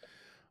happens.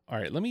 All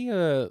right, let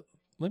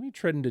me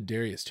tread into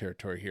Darius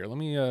territory here. Let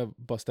me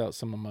bust out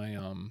some of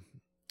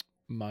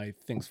my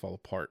Things Fall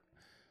Apart.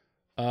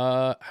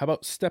 How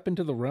about Step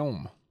Into the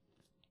Realm?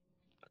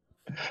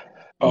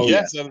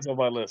 Yes, that is on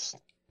my list.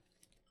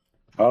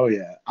 Oh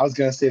yeah, I was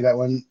gonna say that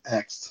one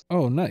next.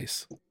 Oh,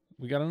 nice.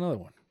 We got another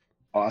one.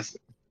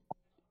 Awesome.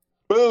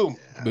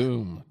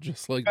 Boom,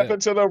 just like Step that.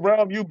 into the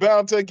realm, you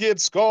bound to get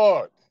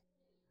scarred.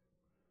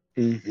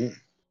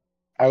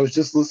 I was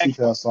just listening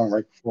to that song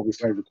right before we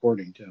started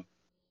recording too.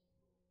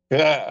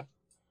 Yeah,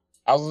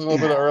 I was a little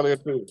bit earlier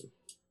too.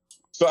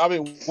 So I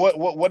mean,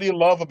 what do you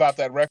love about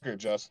that record,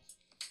 Justin?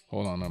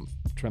 Hold on, I'm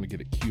trying to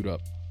get it queued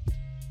up.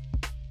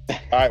 All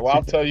right, well,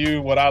 I'll tell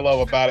you what I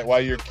love about it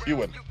while you're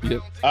queuing.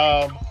 Yep.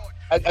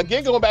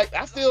 Again, going back,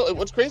 I feel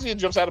what's crazy and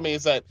jumps out at me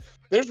is that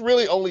there's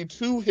really only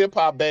 2 hip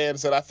hop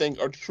bands that I think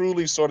are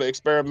truly sort of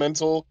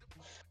experimental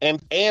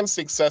and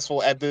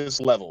successful at this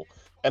level,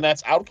 and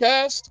that's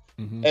Outkast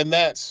and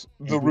that's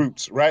The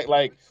Roots, right?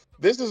 Like,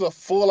 this is a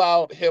full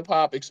out hip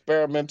hop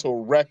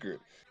experimental record.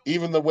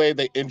 Even the way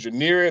they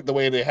engineer it, the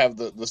way they have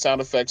the sound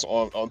effects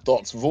on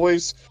Thought's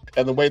voice,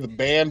 and the way the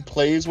band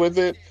plays with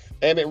it.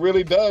 And it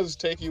really does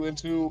take you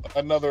into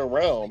another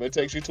realm. It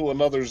takes you to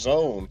another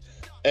zone.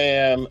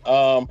 And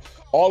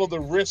all of the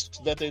risks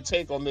that they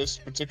take on this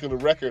particular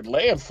record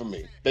land for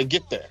me. They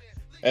get there.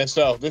 And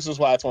so this is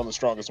why it's one of the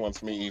strongest ones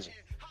for me, easy.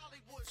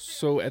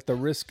 So at the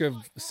risk of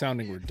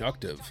sounding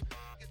reductive,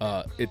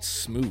 it's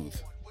smooth.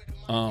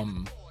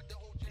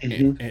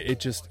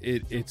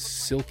 It's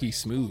silky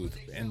smooth.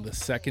 And the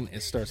second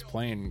it starts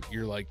playing,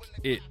 you're like,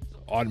 it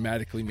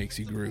automatically makes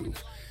you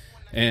groove.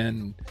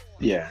 And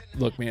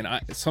look, man,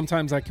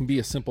 sometimes I can be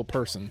a simple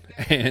person,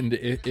 and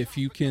if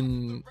you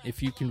can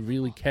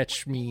really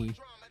catch me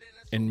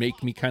and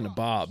make me kind of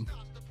bob,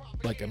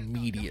 like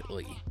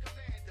immediately,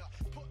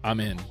 I'm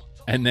in.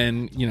 And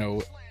then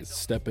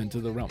Step Into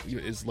the Realm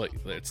is like,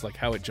 it's like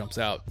how it jumps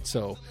out.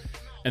 So,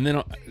 and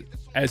then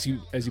as you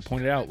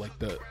pointed out, like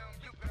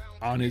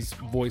on his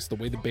voice, the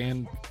way the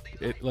band,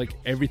 like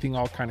everything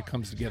all kind of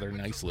comes together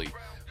nicely,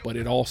 but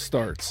it all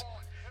starts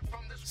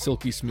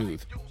silky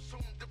smooth.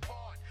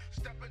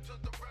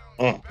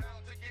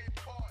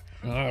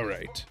 All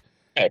right.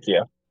 Heck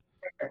yeah.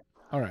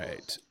 All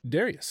right.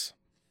 Darius.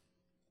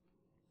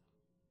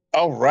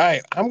 All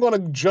right. I'm going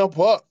to jump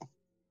up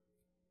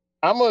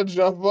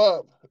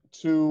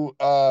to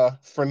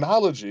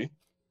Phrenology,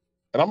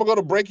 and I'm gonna go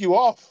to Break You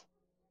Off.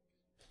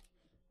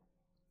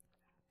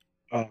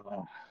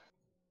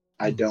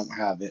 I don't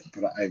have it,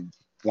 but I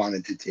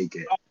wanted to take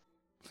it.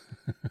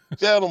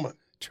 Gentlemen.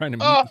 Trying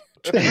to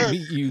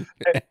meet you.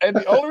 And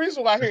the only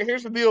reason why,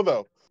 here's the deal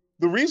though.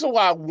 The reason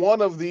why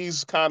one of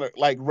these kind of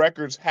like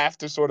records have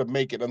to sort of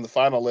make it on the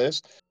final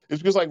list is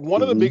because like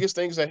one of the biggest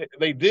things that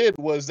they did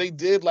was they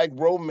did like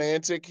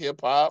romantic hip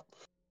hop,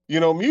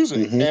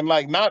 music. And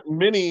like not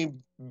many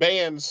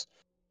bands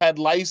had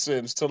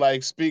license to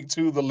like speak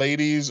to the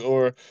ladies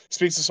or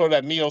speak to sort of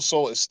that neo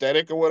soul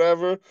aesthetic or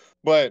whatever.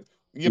 But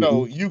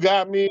You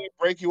Got Me,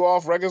 Break You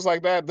Off, records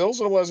like that,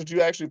 those are the ones that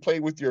you actually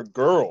played with your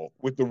girl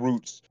with the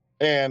Roots.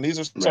 And these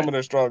are some of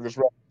their strongest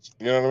records.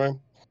 You know what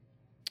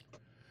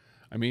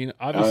I mean,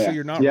 obviously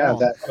you're not wrong.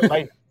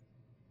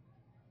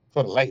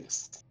 For the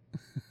latest.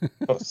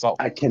 For the salt.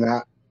 I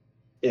cannot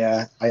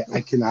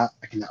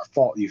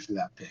fault you for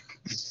that pick.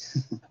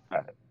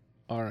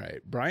 All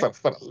right, Brian.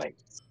 For the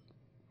latest.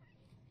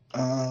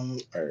 All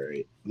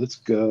right. Let's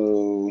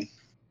go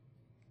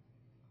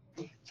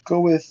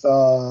with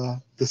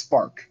The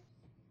Spark.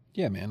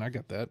 Yeah, man, I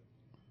got that.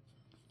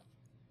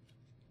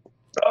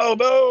 Oh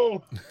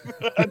no,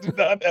 I do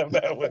not have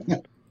that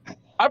one.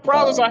 I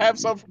promise I have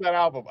some from that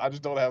album. I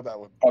just don't have that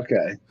one.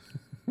 Okay,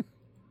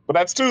 but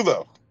that's two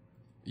though.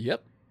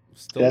 Yep,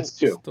 that's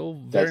two. Still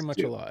very much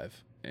alive,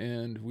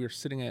 and we're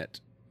sitting at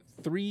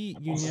 3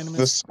 unanimous.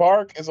 The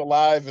Spark is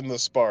alive in The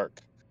Spark,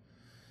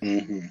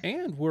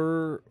 and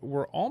we're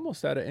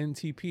almost out of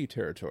NTP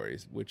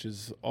territories, which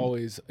is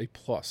always a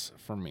plus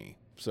for me.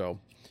 So,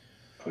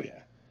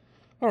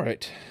 all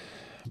right,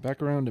 back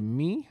around to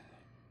me.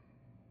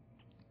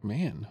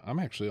 Man, I'm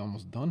actually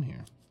almost done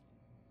here.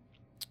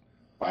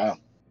 Wow.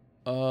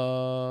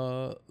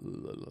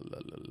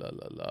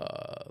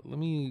 Let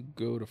me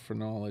go to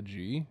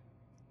Phrenology.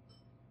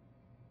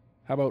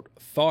 How about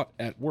Thought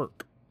at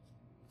Work?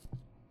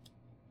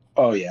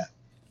 Oh yeah.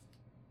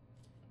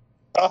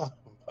 Oh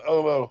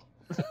no.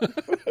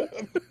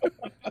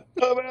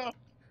 Oh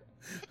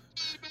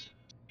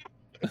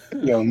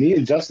no. Me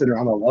and Justin are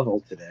on a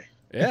level today.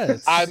 Yeah,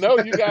 I know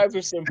you guys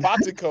are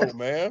simpatico,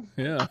 man.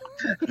 Yeah,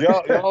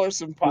 y'all are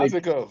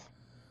simpatico.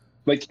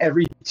 Like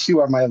every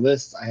two on my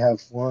list, I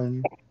have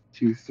 1,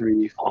 2,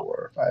 3,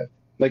 4, 5.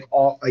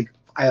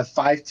 I have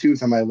 5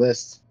 2s on my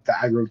list that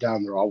I wrote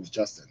down. They're all with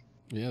Justin.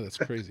 Yeah, that's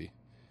crazy.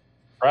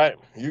 Right,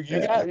 you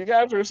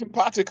guys are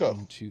simpatico.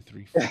 1, 2,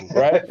 3, 4,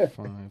 right?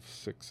 5,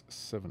 6,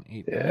 7,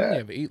 8. Yeah. I only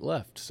have 8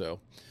 left, so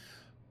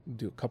we'll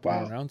do a couple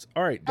more rounds.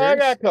 All right, I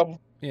got a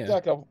couple. Yeah, got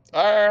a couple.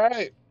 All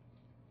right.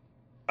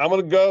 I'm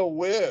gonna go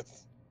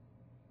with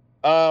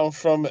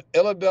from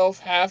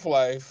Philadelphia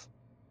Half-Life,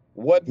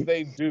 What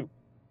They Do.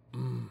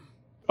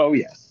 Oh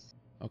yes.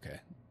 Okay,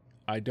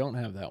 I don't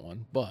have that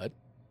one, but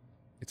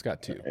it's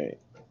got 2. All right.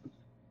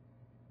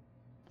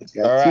 It's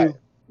got 2.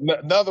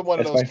 Another one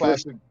of those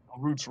classic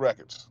Roots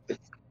records.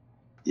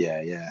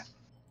 Yeah.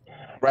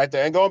 Right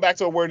there. And going back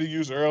to a word you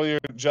used earlier,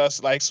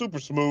 just like super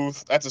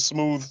smooth. That's a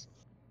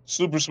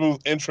super smooth,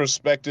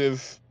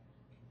 introspective,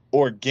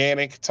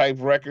 organic type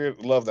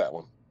record. Love that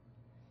one.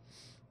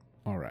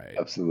 All right.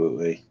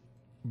 Absolutely.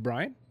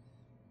 Brian?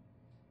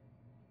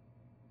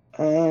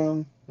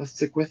 Let's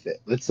stick with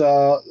it. Let's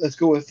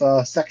go with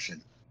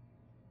Section.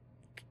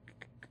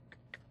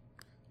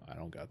 I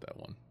don't got that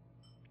one.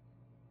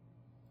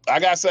 I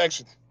got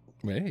Section.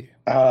 Hey.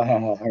 All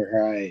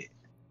right.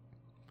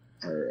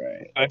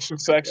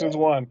 Section's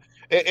one.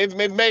 It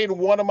made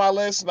one of my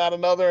lists, not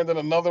another, and then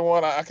another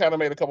one. I kind of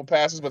made a couple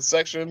passes, but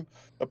Section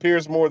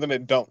appears more than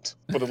it don't.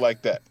 Put it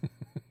like that.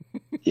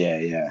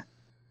 Yeah.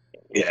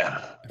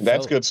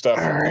 That's good stuff.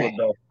 Right.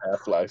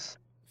 Half-Life.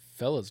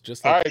 Fellas,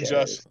 just like, all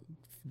right,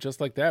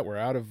 just like that, we're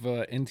out of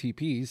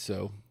NTPs,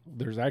 so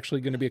there's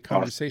actually going to be a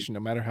conversation no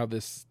matter how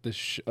this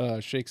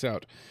shakes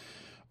out.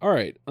 All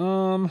right.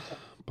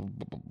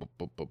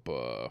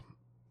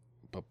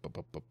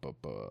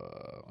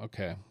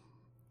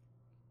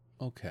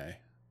 Okay.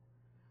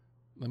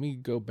 Let me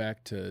go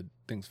back to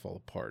Things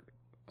Fall Apart.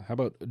 How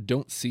about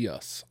Don't See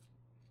Us?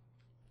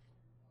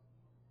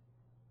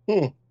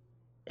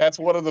 That's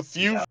one of the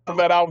few from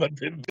that album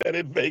that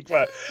didn't make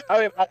my.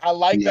 I mean, I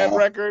like that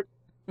record,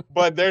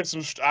 but there's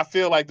some. I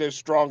feel like there's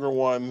stronger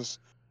ones,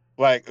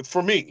 like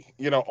for me,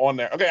 on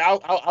there. Okay,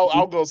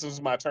 I'll go since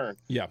it's my turn.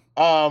 Yeah.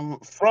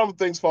 From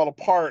Things Fall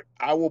Apart,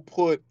 I will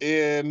put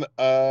in.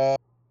 Go.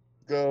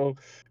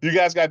 You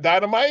guys got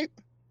Dynamite?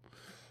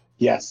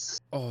 Yes.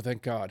 Oh,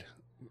 thank God.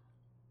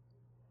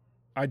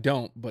 I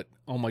don't, but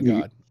oh my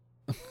God.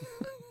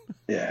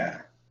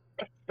 Yeah.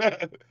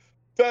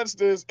 Touch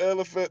this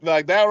elephant,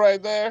 like that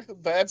right there.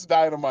 That's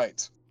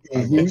Dynamite.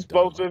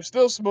 Explosive,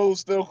 still smooth,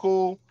 still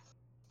cool,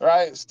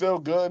 right? Still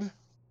good.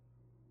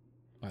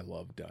 I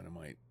love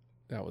Dynamite.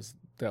 That was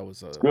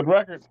a good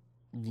record.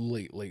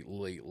 Late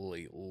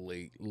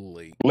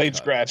cut.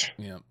 Scratch.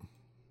 Yeah.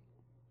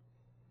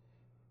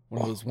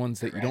 One of those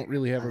ones that you don't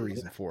really have a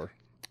reason for.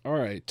 All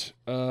right,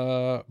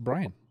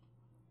 Brian.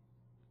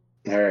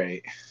 All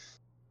right.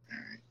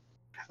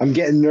 I'm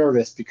getting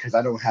nervous because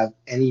I don't have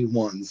any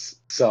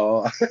ones.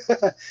 So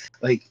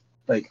like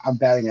I'm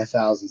batting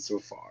 1,000 so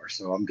far,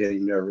 so I'm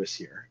getting nervous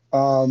here.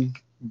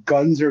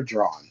 Guns are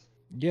drawn.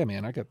 Yeah,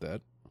 man, I got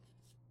that.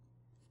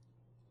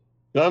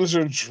 Guns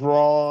are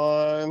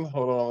drawn.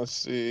 Hold on, let's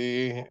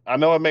see. I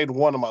know I made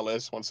one on my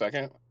list. 1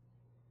 second.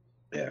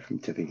 Yeah, from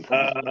Tipping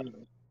Point.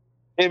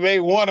 It made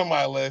one on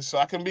my list, so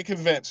I can be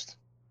convinced.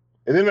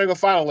 It didn't make a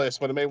final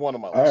list, but it made one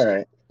on my list. All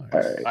right.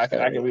 I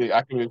can be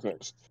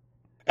convinced.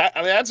 I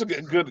mean, that's a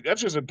good.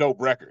 That's just a dope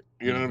record.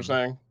 You know what I'm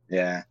saying?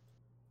 Yeah.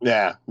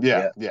 Yeah.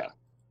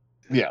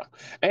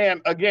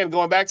 And again,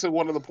 going back to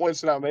one of the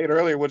points that I made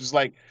earlier, which is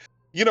like,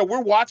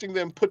 we're watching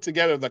them put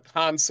together the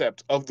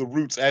concept of the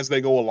Roots as they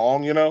go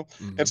along,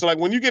 And so like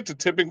when you get to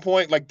Tipping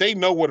Point, like they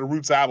know what a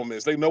Roots album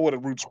is. They know what a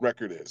Roots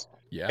record is.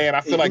 Yeah. And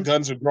I feel like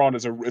Guns Are Drawn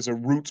is a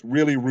Roots,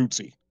 really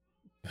rootsy.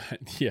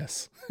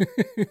 Yes.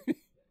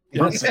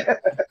 Yes.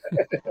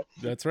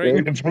 That's right.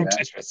 It's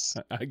roots.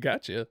 I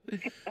got you.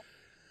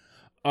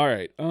 All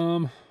right.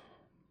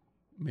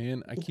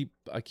 Man, I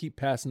keep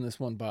passing this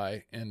one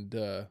by, and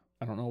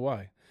I don't know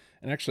why.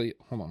 And actually,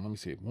 hold on, let me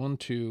see. 1,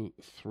 2,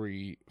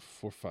 3,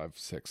 4, 5,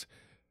 6.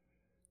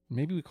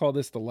 Maybe we call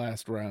this the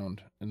last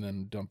round and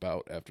then dump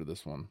out after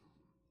this one.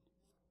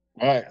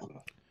 All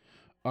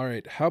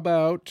right. How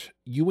about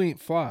You Ain't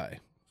Fly?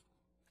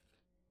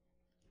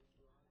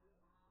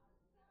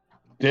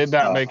 Did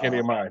not make any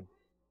of mine.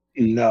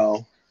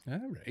 No.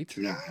 All right.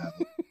 Do not have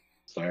it.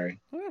 Sorry.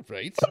 All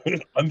right.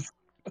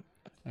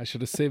 I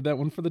should have saved that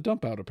one for the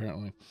dump out,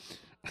 apparently.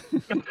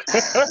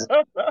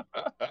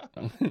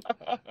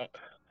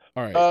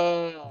 All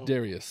right.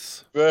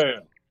 Darius.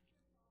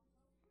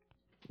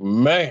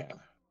 Man.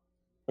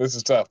 This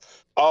is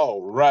tough.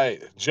 All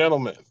right,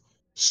 gentlemen.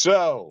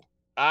 So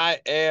I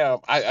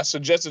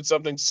suggested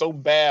something so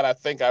bad I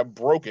think I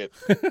broke it.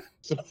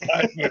 So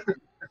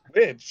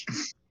bitch.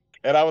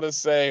 And I would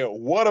say,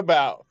 what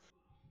about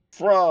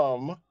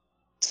from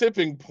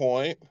Tipping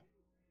Point,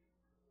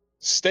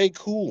 Stay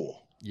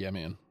Cool? Yeah,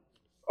 man.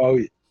 Oh,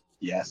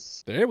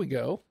 yes. There we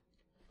go.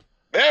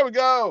 There we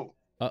go.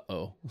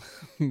 Uh-oh.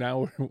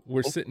 Now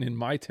we're sitting in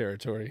my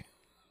territory.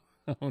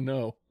 Oh,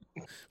 no.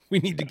 We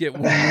need to get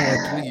one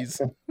more, please.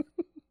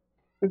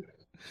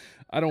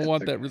 I don't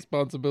want that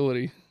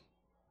responsibility.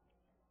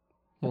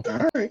 All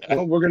right.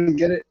 Well, we're gonna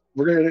get it.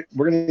 We're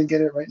gonna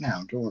get it right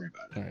now. Don't worry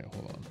about it. All right,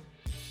 hold on.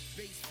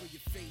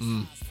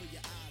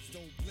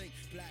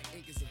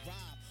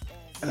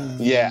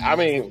 Yeah, I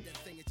mean,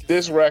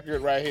 this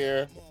record right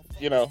here,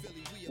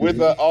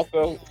 with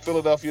also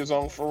Philadelphia's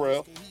own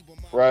Pharrell,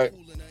 right?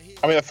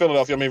 I mean,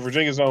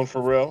 Virginia's own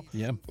Pharrell.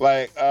 Yeah.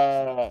 Like,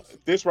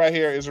 this right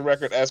here is a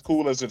record as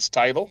cool as its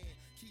title.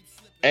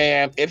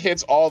 And it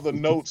hits all the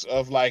notes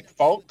of like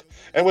funk.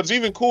 And what's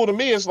even cool to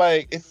me is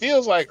like, it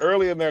feels like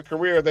early in their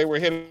career, they were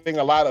hitting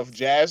a lot of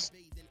jazz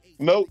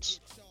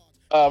notes.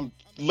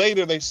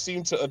 Later, they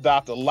seem to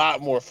adopt a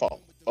lot more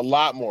funk.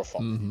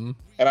 Mm-hmm.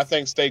 And I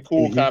think Stay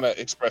Cool kind of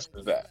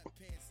expresses that.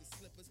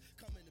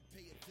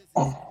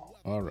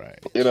 All right.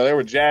 They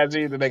were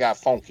jazzy, then they got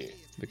funky.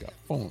 They got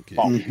funky.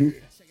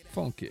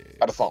 Funky.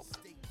 Out of funk.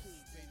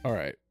 All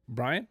right.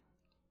 Brian?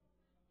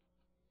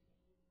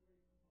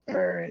 All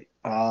right.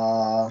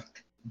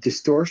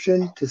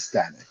 Distortion to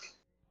Static.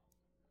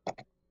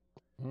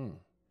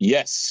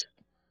 Yes.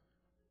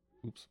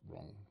 Oops,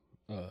 wrong.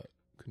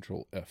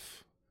 Control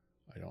F.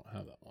 I don't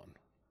have that one.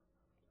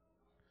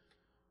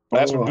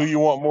 That's what Do You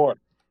Want More?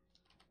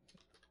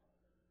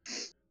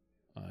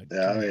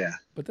 Oh, yeah.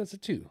 But that's a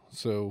 2.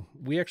 So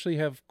we actually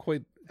have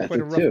quite a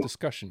rough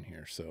discussion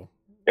here. So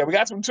yeah, we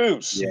got some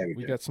 2s. Yeah,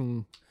 we got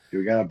some.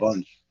 We got a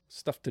bunch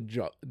stuff to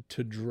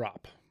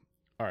drop.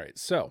 All right,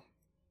 so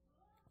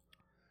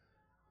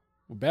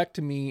we're back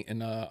to me,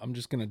 and I'm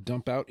just gonna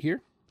dump out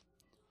here.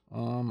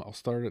 I'll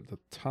start at the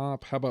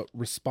top. How about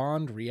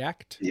Respond,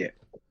 React? Yeah.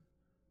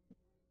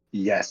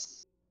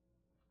 Yes.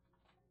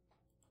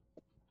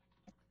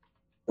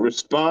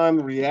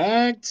 Respond,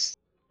 React.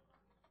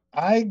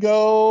 I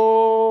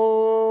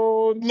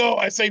go no.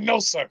 I say no,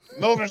 sir.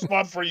 No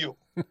Respond for you.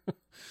 All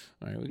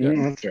right, we got.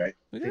 That's right.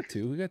 We got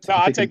 2. No,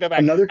 I take that back.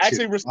 Another 2.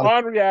 Actually,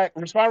 Respond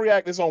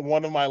React is on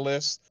one of my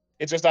lists.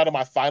 It's just out of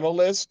my final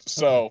list,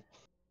 so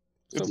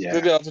it's a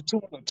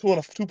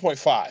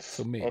 2.5.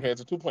 So maybe. Okay,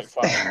 it's a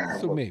 2.5.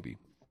 So maybe.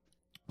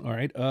 All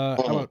right. How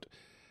about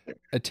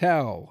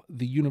Ital,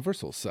 the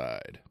Universal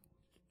Side?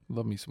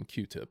 Love me some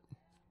Q-Tip.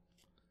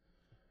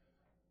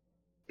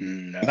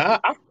 No. Nah,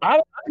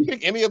 I didn't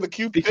pick any of the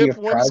Q-Tip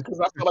ones because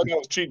I feel like I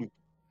was cheating.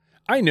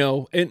 I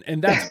know, and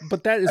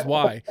but that is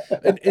why.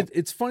 And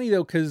it's funny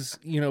though, because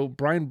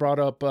Brian brought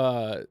up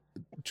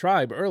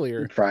Tribe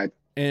earlier,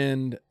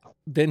 and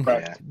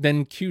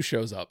then Q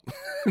shows up.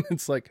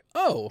 It's like,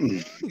 oh,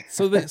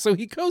 so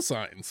he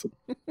co-signs.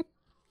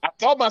 I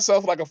thought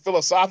myself like a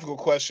philosophical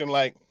question,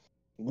 like,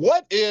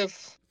 what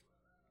if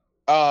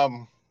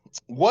oh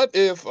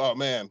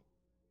man,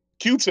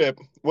 Q-Tip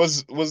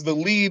was the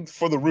lead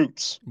for the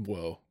Roots?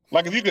 Whoa!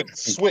 Like if you could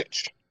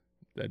switch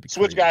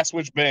guys,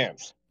 switch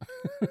bands.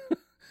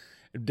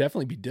 It'd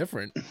definitely be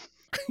different.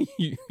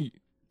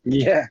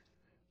 Yeah.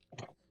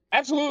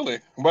 Absolutely,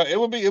 but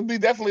it'd be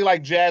definitely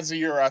like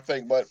jazzier, I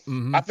think. But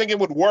Mhm. I think it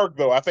would work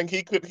though. I think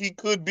he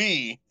could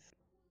be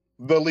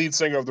the lead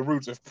singer of the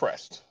Roots if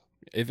pressed.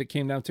 If it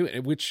came down to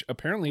it, which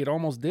apparently it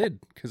almost did,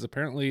 because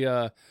apparently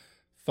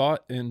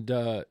Thought and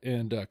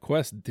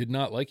Quest did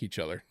not like each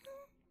other.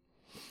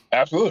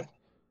 Absolutely.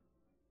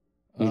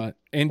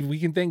 And we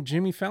can thank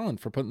Jimmy Fallon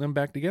for putting them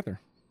back together,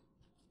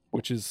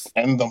 which is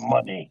And the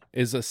money.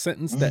 a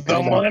sentence that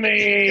The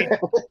money.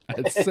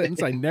 a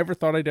sentence I never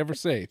thought I'd ever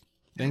say.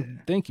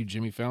 Thank you,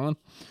 Jimmy Fallon.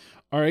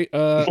 All right,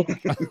 Brand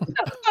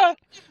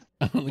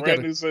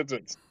new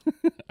sentence.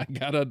 I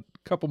got a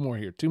couple more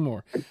here, 2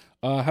 more.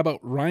 How about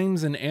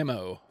Rhymes and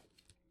Ammo?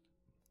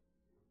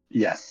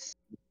 Yes.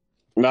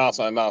 Nah,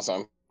 son.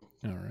 All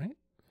right.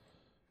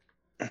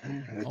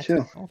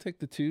 I'll take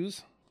the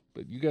 2s,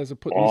 but you guys are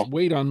putting this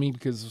weight on me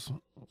because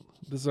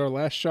this is our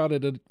last shot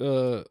at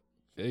a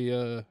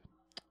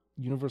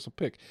universal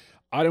pick.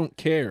 I don't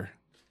care.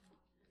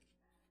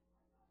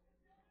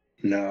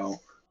 No.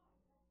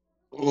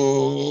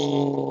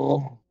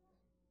 Oh.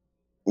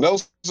 No,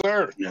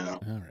 sir. No.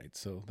 All right,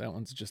 so that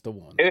one's just a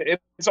 1.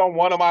 It's on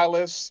one of my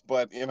lists,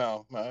 but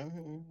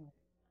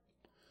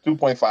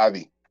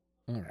 2.5E.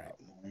 All right.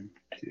 1,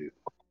 2.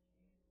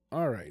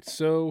 All right,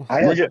 so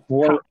I have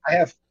 4. I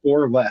have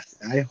 4 left.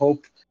 And I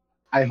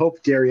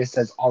hope Darius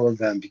says all of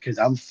them because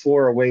I'm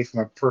 4 away from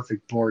a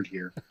perfect board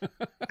here.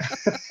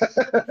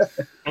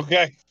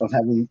 Okay. Of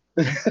having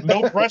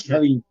No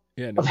pressure.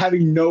 Of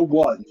having no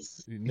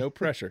ones. No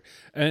pressure.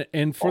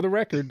 And for the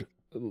record,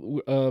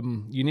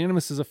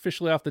 unanimous is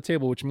officially off the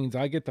table, which means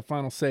I get the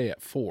final say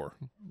at 4.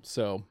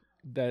 So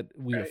that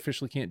we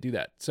officially can't do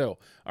that. So,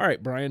 all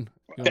right, Brian.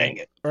 Dang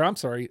it. Or I'm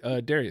sorry,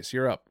 Darius,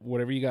 you're up.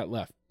 Whatever you got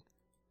left.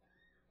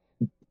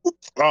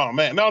 Oh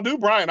man, no, do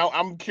Brian.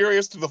 I'm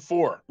curious to the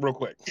 4 real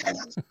quick.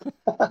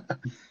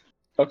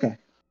 Okay.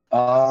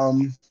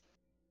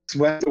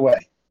 Swept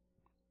Away.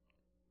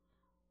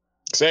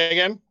 Say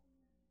again.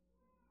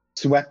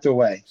 Swept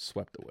Away.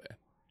 Swept Away.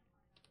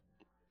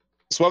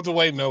 Swept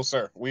Away. No,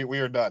 sir. We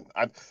are done.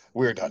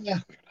 We are done.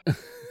 Yeah.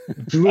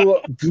 blew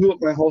up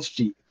my whole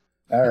sheet.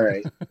 All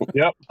right.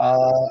 Yep.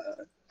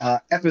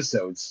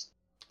 Episodes.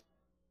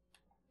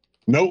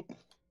 Nope.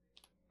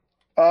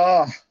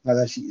 Oh,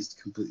 that sheet is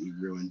completely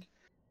ruined.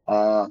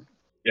 Yeah.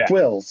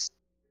 Quills.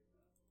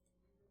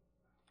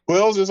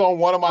 Quills is on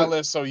one of my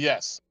lists, so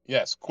yes,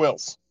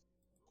 Quills.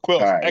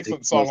 Quills, Right,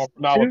 excellent song on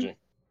chronology.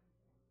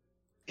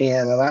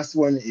 And the last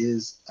one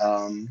is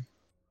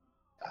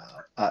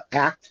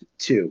Act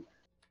 2.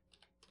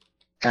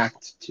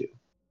 Act 2.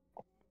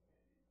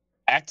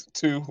 Act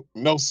 2,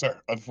 no,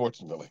 sir,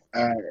 unfortunately.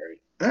 All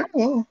right.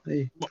 Well,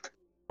 hey.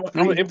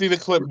 I'm gonna empty the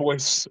clip,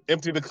 boys.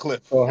 Empty the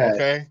clip. Go ahead.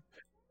 Okay.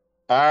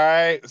 All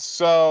right.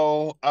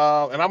 So,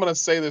 and I'm gonna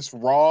say this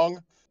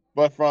wrong,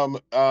 but from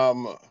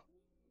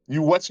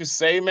You What You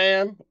Say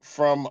Man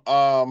from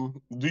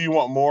Do You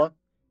Want More?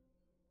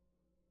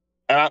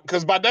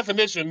 Because by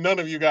definition, none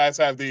of you guys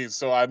have these,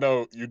 so I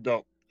know you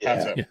don't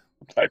have them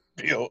type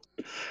deal.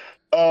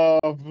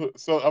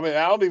 So I mean,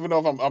 I don't even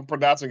know if I'm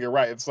pronouncing it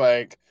right. It's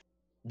like,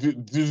 do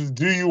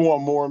you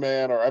want more,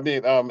 man? Or I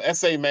mean,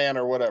 essay man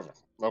or whatever.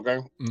 Okay.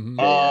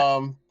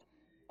 Mm-hmm.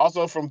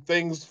 Also from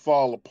Things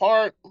Fall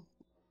Apart.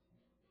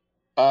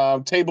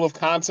 Table of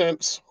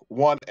Contents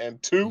 1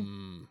 and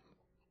 2.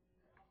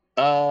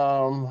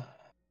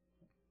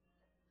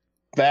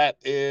 That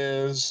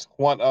is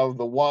one of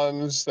the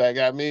ones that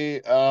got me.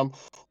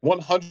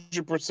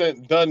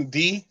 100%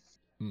 Dundee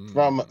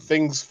from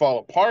Things Fall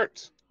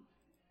Apart.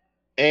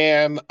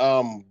 And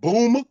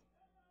Boom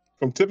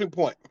from Tipping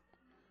Point.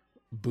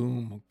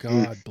 Boom.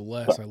 God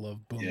bless. I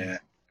love Boom.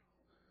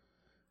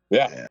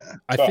 Yeah.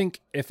 I think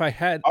if I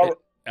had,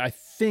 I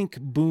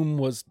think Boom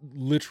was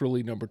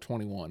literally number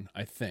 21.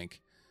 I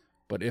think,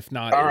 but if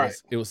not,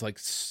 it was like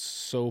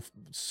so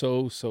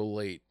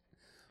late.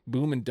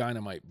 Boom and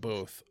Dynamite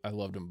both. I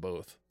loved them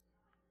both.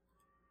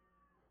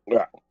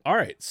 Yeah. All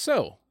right,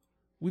 so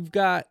we've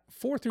got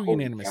 4 through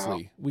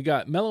unanimously. Cow. We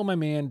got Mellow My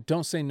Man,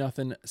 Don't Say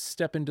Nothing,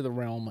 Step Into the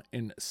Realm,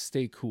 and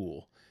Stay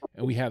Cool.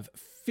 And we have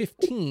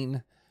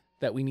 15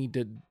 that we need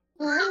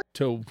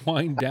to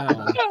wind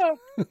down.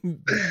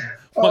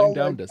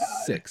 Down to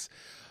 6.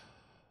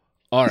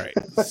 All right,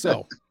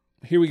 so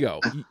here we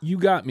go. You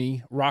Got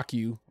Me, Rock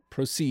You,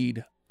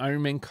 Proceed,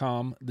 Iron Man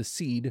Calm, The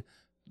Seed,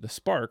 The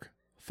Spark,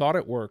 Thought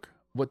at Work,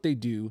 What They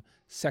Do,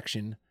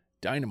 Section,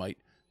 Dynamite,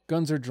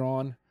 Guns Are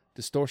Drawn,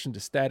 Distortion to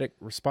Static,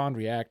 Respond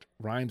React,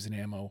 Rhymes and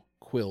Ammo,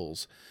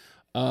 Quills.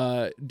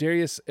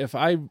 Darius,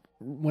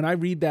 when I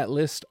read that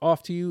list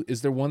off to you,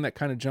 is there one that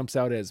kind of jumps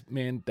out as,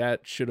 man,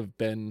 that should have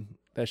been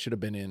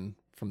in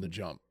from the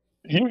jump?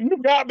 You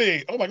got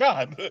me. Oh my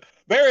God.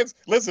 There's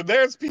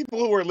people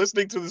who are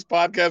listening to this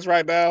podcast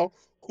right now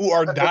who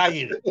are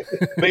dying.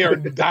 They are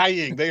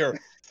dying. They are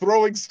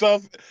throwing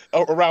stuff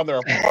around their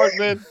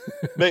apartment.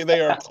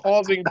 They are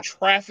causing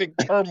traffic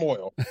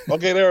turmoil.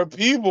 Okay, there are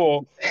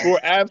people who are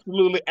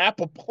absolutely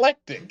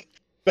apoplectic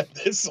that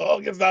this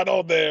song is not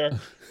on their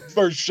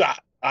first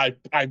shot. I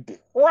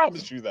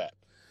promise you that.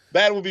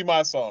 That would be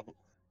my song.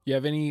 You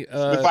have any?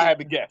 If I had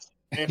to guess,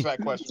 answer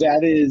that question.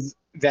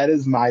 That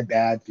is my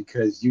bad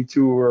because you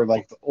two were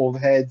like the old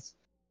heads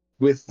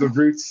with the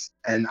roots,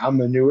 and I'm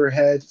the newer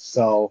head.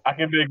 So I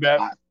can dig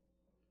that.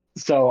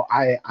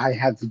 I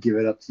have to give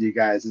it up to you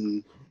guys,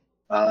 and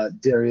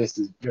Darius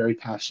is very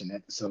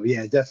passionate. So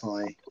yeah,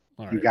 definitely,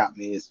 All you right. got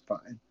me. It's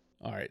fine.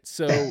 All right.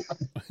 So,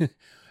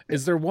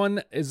 is there one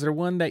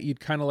that you'd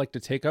kind of like to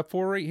take up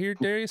for right here,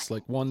 Darius?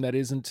 Like one that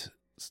isn't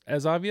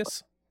as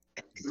obvious?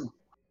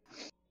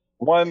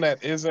 One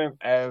that isn't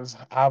as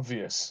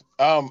obvious.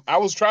 I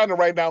was trying to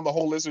write down the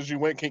whole list as you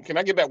went. Can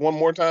I get that one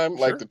more time?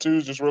 Sure. Like the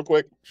twos, just real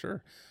quick.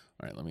 Sure.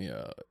 All right. Let me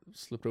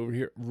slip over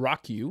here.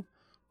 Rock You,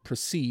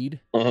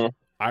 Proceed, Mhm.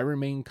 I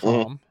Remain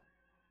Calm,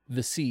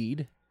 The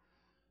Seed,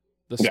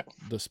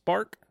 the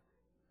Spark,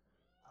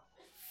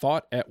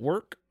 Thought at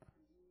Work,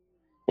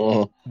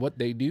 What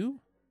They Do,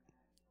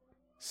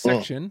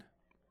 Section,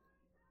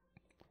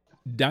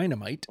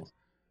 Dynamite,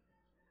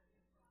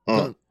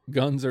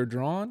 Guns Are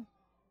Drawn,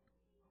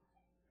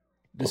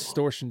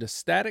 Distortion to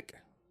Static,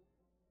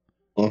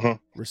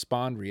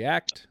 Respond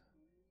React.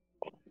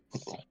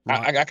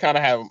 I kind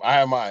of have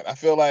mine. I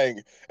feel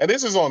like, and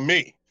this is on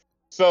me.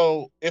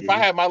 So if I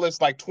had my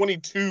list, like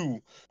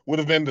 22 would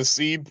have been The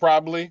Seed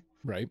probably.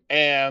 Right.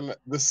 And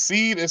The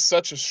Seed is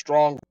such a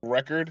strong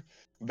record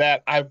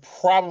that I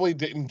probably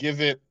didn't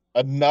give it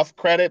enough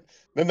credit.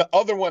 Then the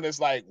other one is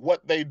like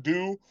What They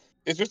Do.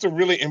 It's just a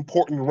really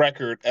important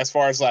record as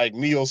far as like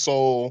neo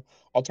soul,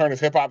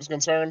 alternative hip hop is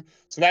concerned.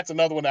 So that's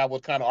another one I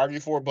would kind of argue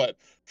for. But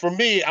for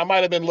me, I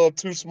might have been a little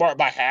too smart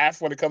by half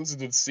when it comes to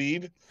The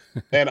Seed.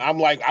 And I'm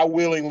like, I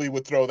willingly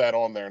would throw that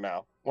on there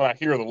now when I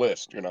hear the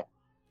list, you know.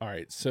 All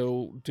right.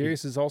 So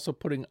Darius is also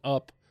putting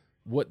up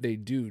What They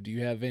Do. Do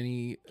you have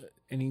anything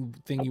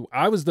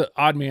I was the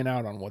odd man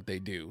out on What They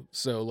Do.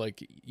 So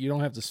like you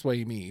don't have to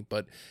sway me,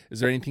 but is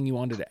there anything you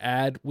wanted to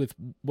add with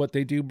What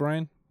They Do,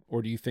 Brian?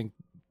 Or do you think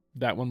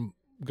that one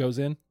goes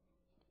in?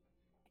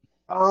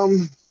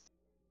 Yeah,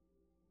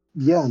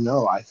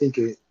 no, I think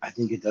it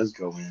does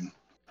go in.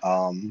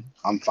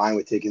 I'm fine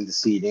with taking The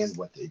Seed and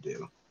What They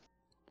Do.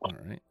 All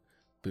right.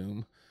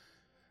 Boom.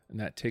 And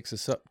that takes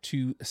us up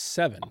to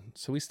 7.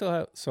 So we still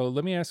have. So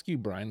let me ask you,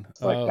 Brian.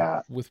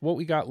 With what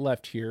we got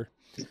left here,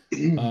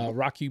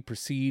 Rock You,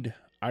 Proceed,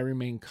 I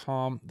Remain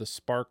Calm, The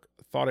Spark,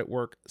 Thought at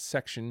Work,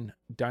 Section,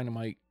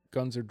 Dynamite,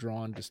 Guns Are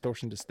Drawn,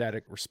 Distortion to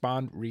Static,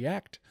 Respond,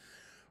 React,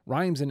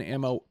 Rhymes and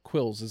Ammo,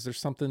 Quills. Is there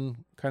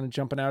something kind of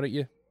jumping out at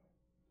you?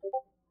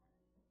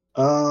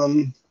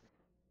 I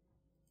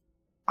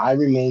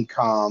Remain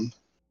Calm.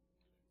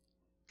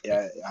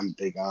 Yeah, I'm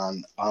big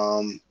on.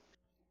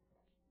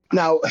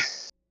 Now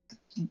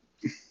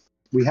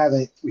we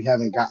haven't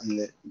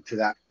gotten to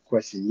that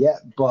question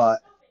yet, but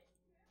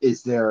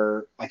is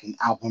there like an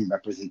album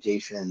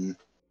representation?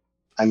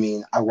 I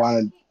mean,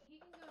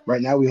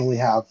 right now we only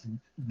have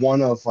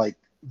one of like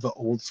the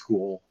old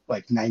school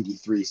like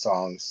 93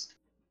 songs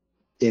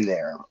in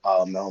there,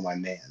 Mel My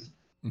Man.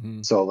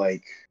 Mm-hmm. So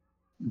like,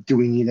 do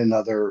we need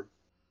another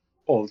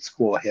old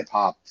school hip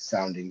hop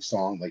sounding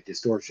song like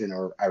Distortion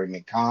or I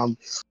Remain Calm?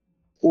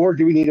 Or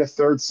do we need a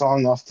third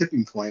song off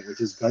Tipping Point,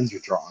 which is Guns Are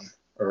Drawn?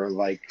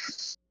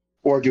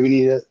 Or do we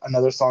need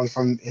another song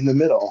from In the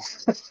Middle?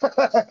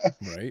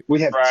 Right.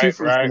 We have two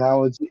from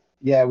Phrenology.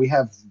 Yeah, we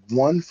have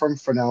one from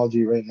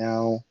Phrenology right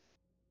now.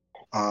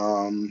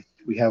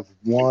 We have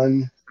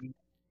one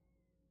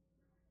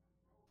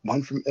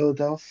from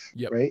Philadelphia,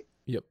 yep. right?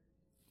 Yep.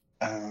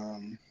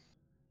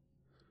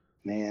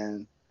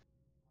 Man.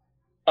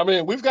 I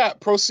mean, we've got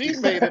Proceed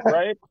made it,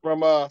 right?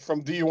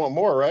 From Do You Want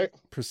More, right?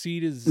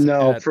 Proceed is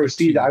no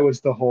Proceed. I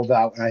was the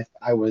holdout, and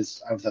I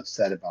was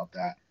upset about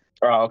that.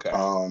 Oh, okay.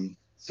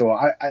 So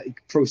I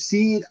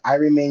Proceed, I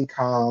Remain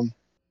Calm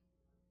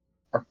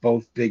are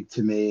both big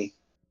to me.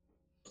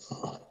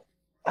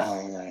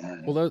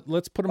 Well,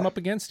 let's put them up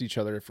against each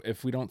other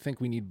if we don't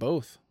think we need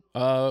both.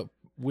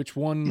 Which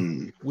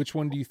one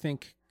do you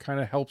think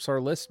kind of helps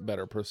our list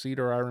better, Proceed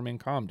or I Remain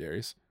Calm,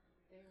 Darius?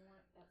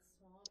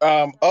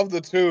 Of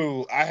the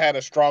two, I had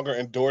a stronger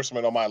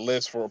endorsement on my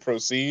list for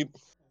Proceed.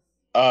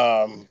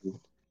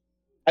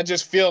 I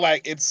just feel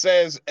like it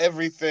says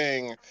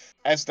everything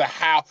as to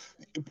how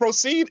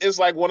Proceed is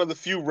like one of the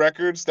few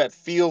records that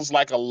feels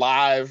like a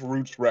live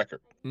Roots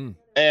record.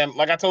 And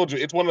like I told you,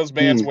 it's one of those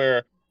bands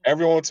where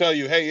everyone will tell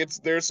you, hey, it's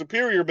their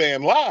superior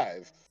band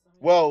live.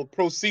 Well,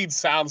 Proceed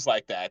sounds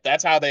like that.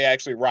 That's how they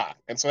actually rock.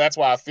 And so that's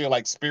why I feel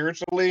like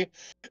spiritually,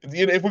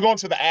 if we're going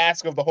to the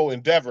ask of the whole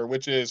endeavor,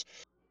 which is,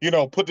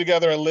 put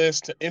together a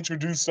list to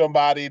introduce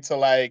somebody to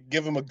like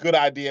give them a good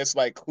idea. It's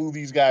like who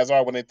these guys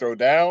are when they throw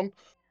down.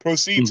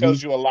 Proceed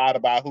tells you a lot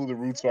about who the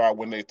Roots are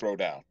when they throw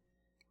down.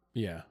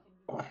 Yeah.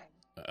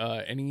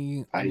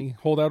 Any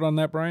holdout on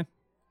that, Brian?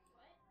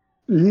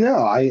 No,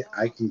 I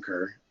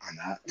concur on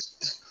that.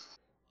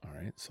 All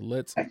right, so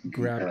let's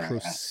grab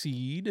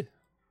Proceed.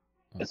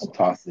 Let's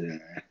toss it in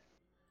there.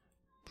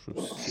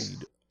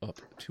 Proceed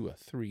up to a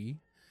 3.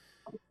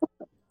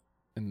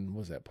 And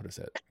what does that put us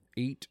at?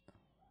 8.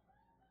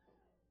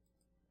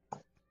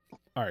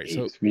 All right,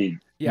 so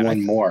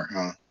one more,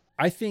 huh?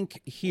 I think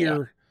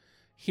here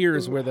here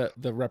is where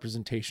the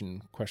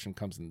representation question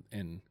comes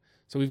in.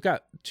 So we've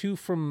got 2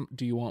 from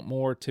Do You Want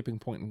More, Tipping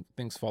Point, and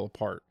Things Fall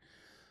Apart.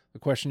 The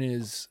question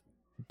is,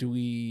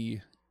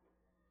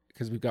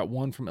 because we've got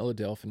 1 from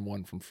Illadelph and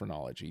 1 from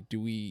Phrenology, do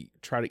we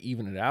try to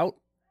even it out,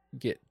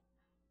 get,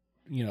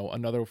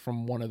 another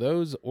from one of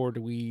those, or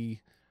do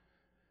we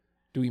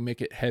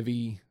make it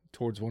heavy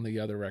towards one of the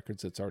other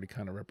records that's already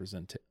kind of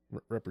represented?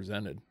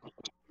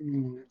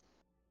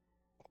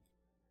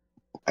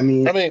 I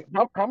mean,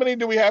 how many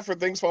do we have for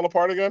Things Fall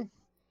Apart again?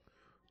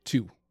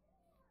 2.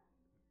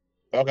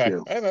 Okay.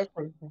 2. Hey, that's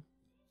pretty cool.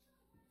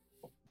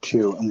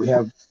 2, and we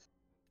have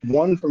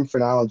 1 from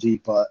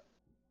Phrenology, but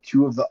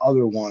 2 of the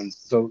other ones.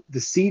 So The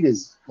Seed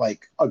is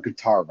like a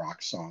guitar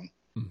rock song,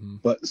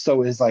 but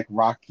so is like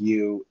Rock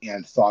You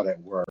and Thought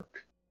at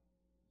Work.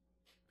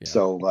 Yeah.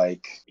 So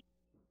like,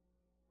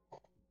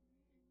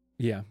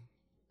 yeah.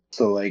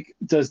 So like,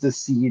 does The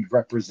Seed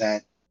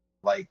represent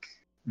like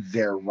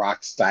their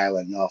rock style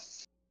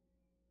enough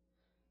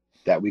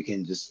that we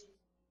can just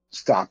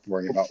stop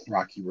worrying about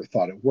Rock You or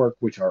Thought at Work,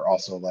 which are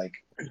also like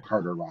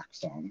harder rock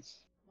songs?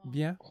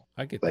 Yeah,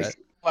 I get like,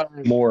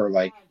 that. More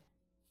like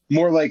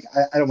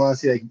I don't want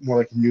to say like more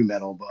like new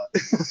metal, but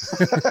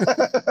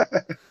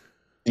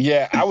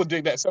yeah, I would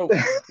dig that. So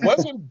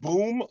wasn't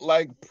Boom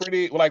like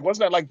pretty, like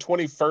wasn't that like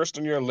 21st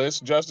on your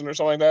list, Justin, or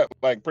something like that?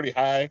 Like pretty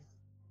high?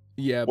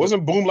 Yeah.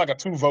 Wasn't Boom like a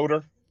 2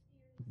 voter?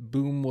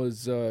 Boom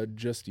was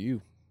Just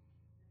You.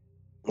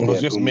 It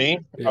was just Boom. me.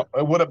 Yeah.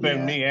 It would have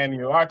been me and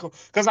you. All right, cool.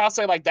 Because I'll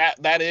say like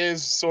that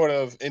is sort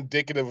of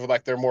indicative of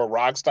like their more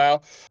rock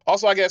style.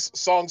 Also, I guess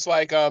songs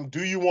like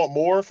Do You Want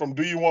More from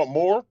Do You Want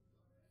More?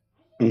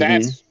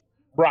 That's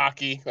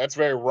rocky. That's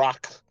very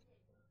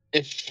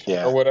rock-ish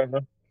or whatever.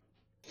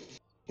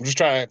 I'm just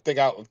trying to think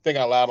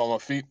out loud on my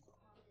feet.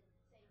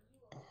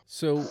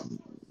 So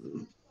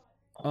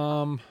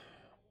well,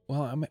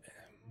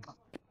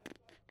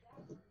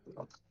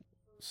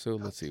 so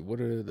let's see.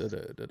 What are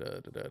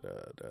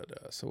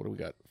so what do we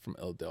got from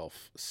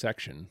Illadelph?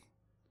 Section,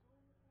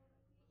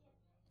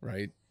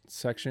 right?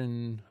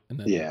 Section, and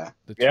then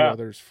the 2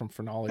 others from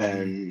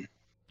Phrenology.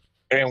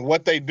 And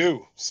What They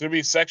Do. Should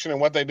be Section and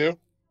What They Do.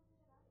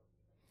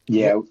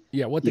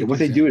 What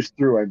they do is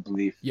through, I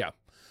believe. Yeah.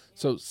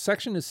 So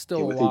Section is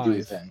still alive. What they do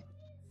is then.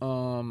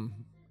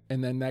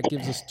 And then that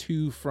gives us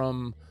 2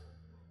 from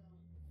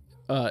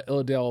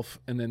Illadelph,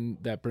 and then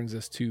that brings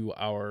us to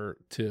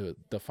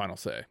the final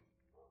say.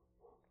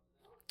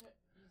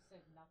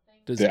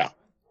 Does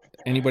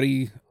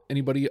anybody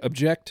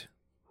object?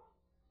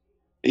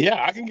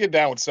 Yeah, I can get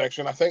down with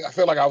Section. I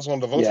feel like I was on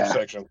the vote for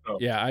Section. So.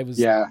 Yeah, I was.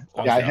 Yeah,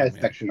 I had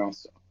Section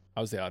also.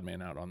 I was the odd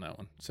man out on that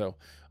one. So,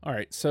 all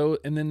right. So,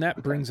 and then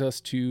that brings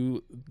us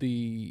to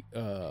the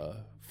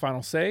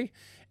final say.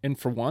 And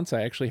for once,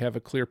 I actually have a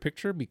clear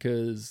picture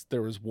because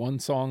there was one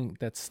song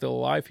that's still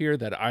alive here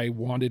that I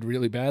wanted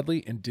really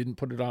badly and didn't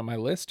put it on my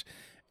list.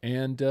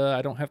 And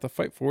I don't have to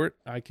fight for it.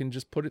 I can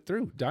just put it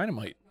through.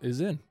 Dynamite is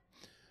in.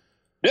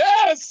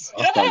 Yes!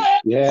 Awesome.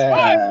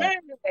 Yeah!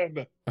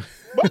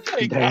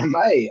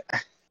 Dynamite!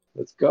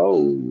 Let's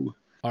go!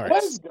 All right.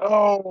 Let's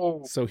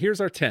go! So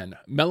here's our 10.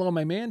 Mellow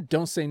My Man,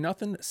 Don't Say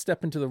Nothing,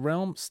 Step Into the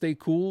Realm, Stay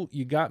Cool,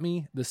 You Got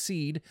Me, The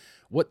Seed,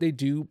 What They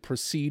Do,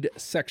 Proceed,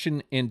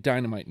 Section, and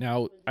Dynamite.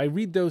 Now, I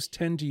read those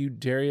 10 to you,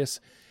 Darius,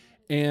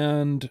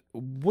 and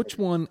which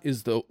one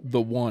is the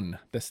one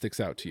that sticks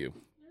out to you?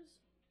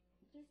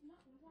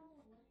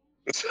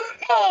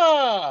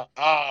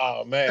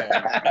 Oh, man.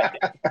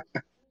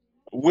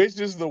 Which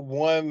is the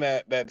one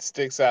that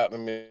sticks out to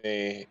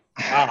me?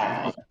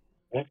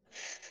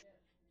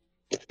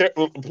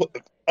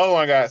 Oh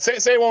my God!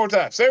 Say it one more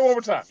time. Say it one more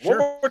time. Sure.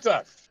 One more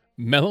time.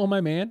 Mellow My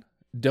Man,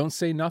 Don't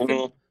Say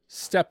Nothing,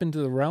 Step Into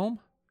the Realm,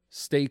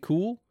 Stay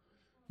Cool,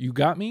 You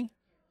Got Me,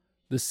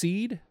 The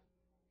Seed,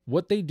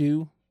 What They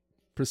Do,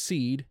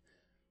 Proceed,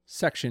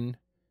 Section,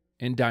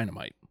 and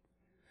Dynamite.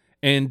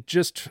 And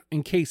just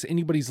in case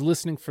anybody's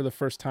listening for the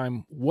first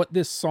time, what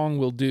this song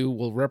will do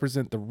will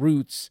represent the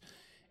Roots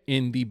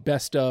in the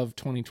Best of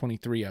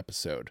 2023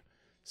 episode.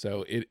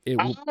 So it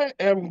will... I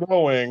am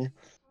going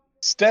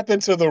Step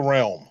Into the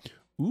Realm.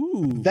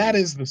 Ooh. That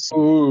is the song.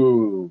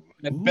 Ooh.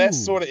 That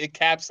best sort of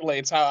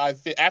encapsulates how I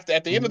feel. At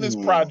the end of this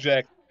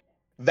project,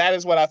 that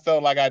is what I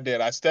felt like I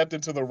did. I stepped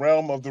into the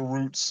realm of the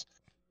Roots.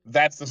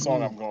 That's the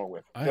song I'm going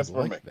with. I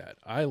like that.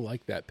 I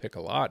like that pick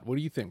a lot. What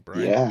do you think,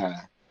 Brian? Yeah.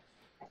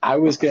 I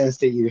was going to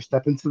say either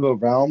Step Into the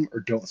Realm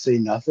or Don't Say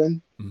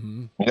Nothing.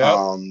 Mm-hmm.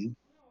 Yep.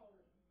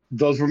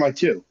 Those were my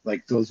 2.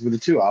 Like, those were the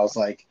 2. I was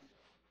like,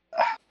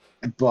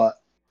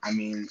 but, I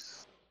mean,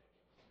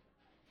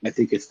 I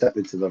think it's Step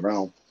Into the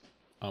Realm.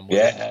 I'm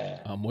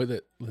with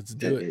it. Let's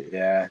do it.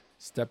 Yeah.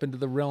 Step Into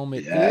the Realm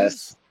it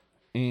is.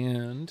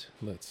 And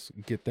let's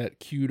get that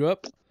queued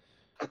up.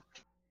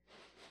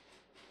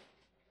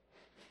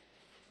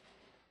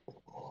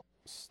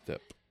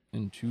 Step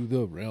Into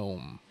the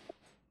Realm.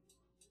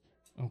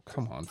 Oh,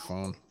 come on,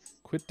 phone.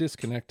 Quit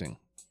disconnecting.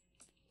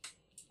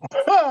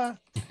 I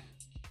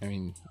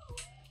mean,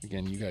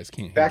 again, you guys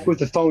can't hear Back with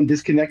the phone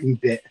disconnecting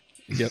bit.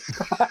 Yep.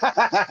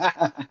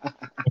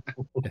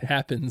 It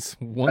happens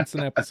once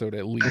an episode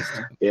at least.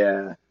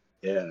 Yeah.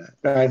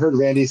 I heard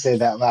Randy say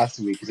that last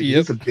week.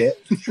 He's a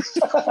bit.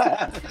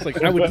 It's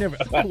like I would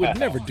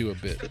never do a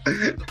bit.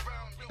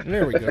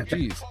 There we go.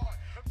 Jeez.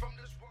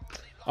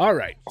 All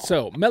right.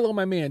 So, Mellow,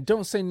 my man,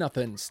 don't say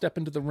nothing. Step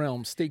into the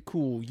realm. Stay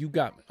cool. You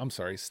got me. I'm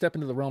sorry. Step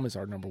into the realm is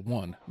our number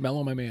one.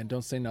 Mellow, my man,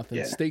 don't say nothing.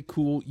 Yeah. Stay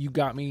cool. You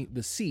got me.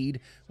 The Seed.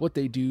 What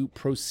they do.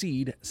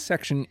 Proceed.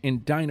 Section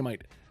and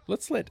Dynamite.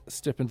 Let's let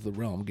Step into the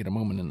realm get a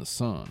moment in the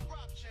sun.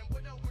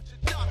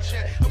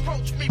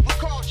 Approach me with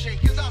caution,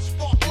 cause I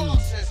spark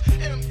losses.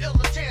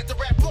 Militant, the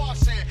rap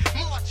Boston,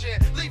 marching,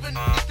 leaving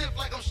stiff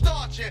like I'm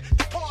starching,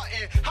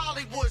 departing.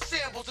 Hollywood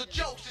samples of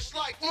jokes, just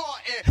like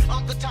Martin.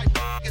 I'm the type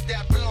of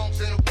that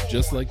belongs in a war.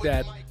 Just like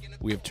that,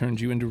 we have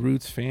turned you into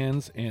Roots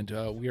fans, and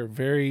we are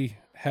very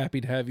happy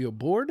to have you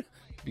aboard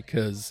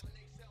because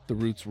the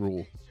Roots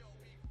rule.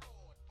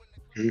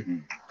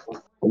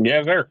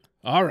 Yeah, sir.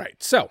 All right,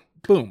 so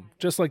boom,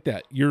 just like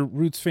that, you're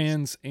Roots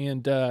fans,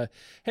 and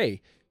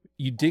hey,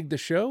 you dig the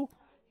show?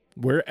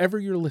 Wherever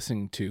you're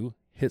listening to,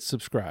 hit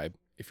subscribe.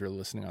 If you're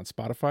listening on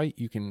Spotify,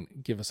 you can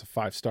give us a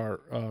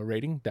 5-star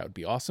rating. That would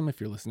be awesome. If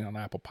you're listening on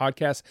Apple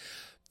Podcasts,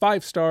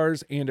 5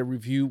 stars and a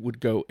review would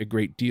go a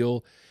great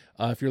deal.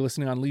 If you're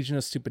listening on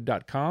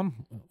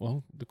legionofstupid.com,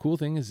 well, the cool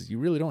thing is you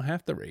really don't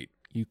have to rate.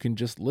 You can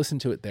just listen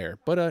to it there,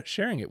 but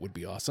sharing it would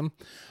be awesome.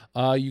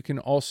 You can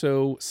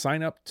also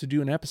sign up to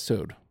do an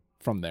episode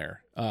from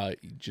there.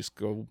 You just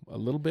go a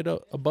little bit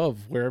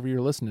above wherever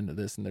you're listening to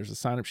this, and there's a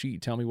sign-up sheet. You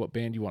tell me what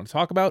band you want to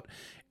talk about,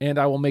 and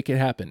I will make it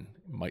happen.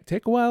 It might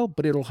take a while,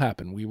 but it'll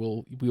happen. We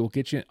will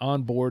get you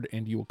on board,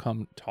 and you will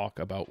come talk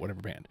about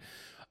whatever band.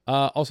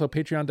 Also,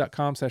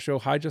 patreon.com/show.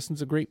 Hi,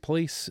 Justin's a great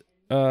place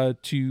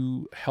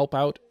to help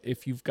out.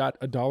 If you've got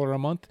 $1 a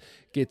month,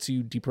 gets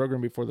you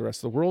deprogrammed before the rest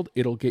of the world.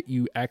 It'll get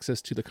you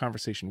access to the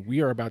conversation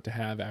we are about to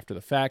have after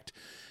the fact.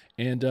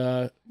 And,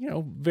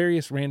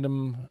 various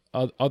random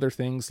other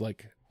things,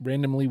 like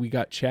randomly we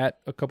got chat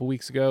a couple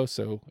weeks ago.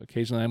 So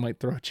occasionally I might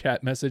throw a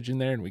chat message in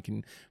there and we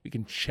can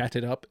chat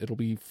it up. It'll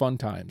be fun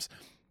times.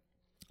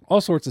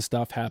 All sorts of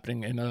stuff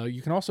happening. And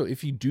you can also,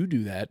 if you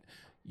do that,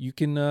 you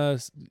can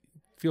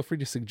feel free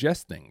to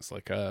suggest things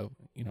like, I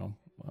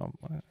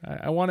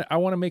want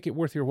to make it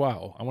worth your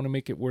while. I want to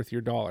make it worth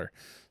your $1.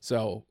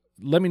 So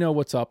let me know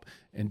what's up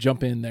and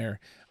jump in there.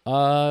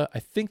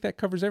 I think that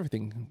covers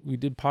everything. We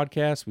did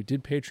podcasts, we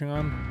did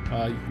Patreon.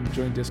 You can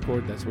join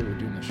Discord. That's where we're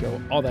doing the show,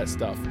 all that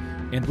stuff.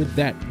 And with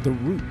that, the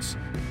Roots.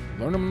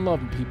 Learn them and love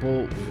them,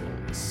 people.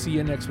 We'll see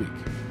you next week.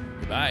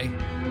 Bye.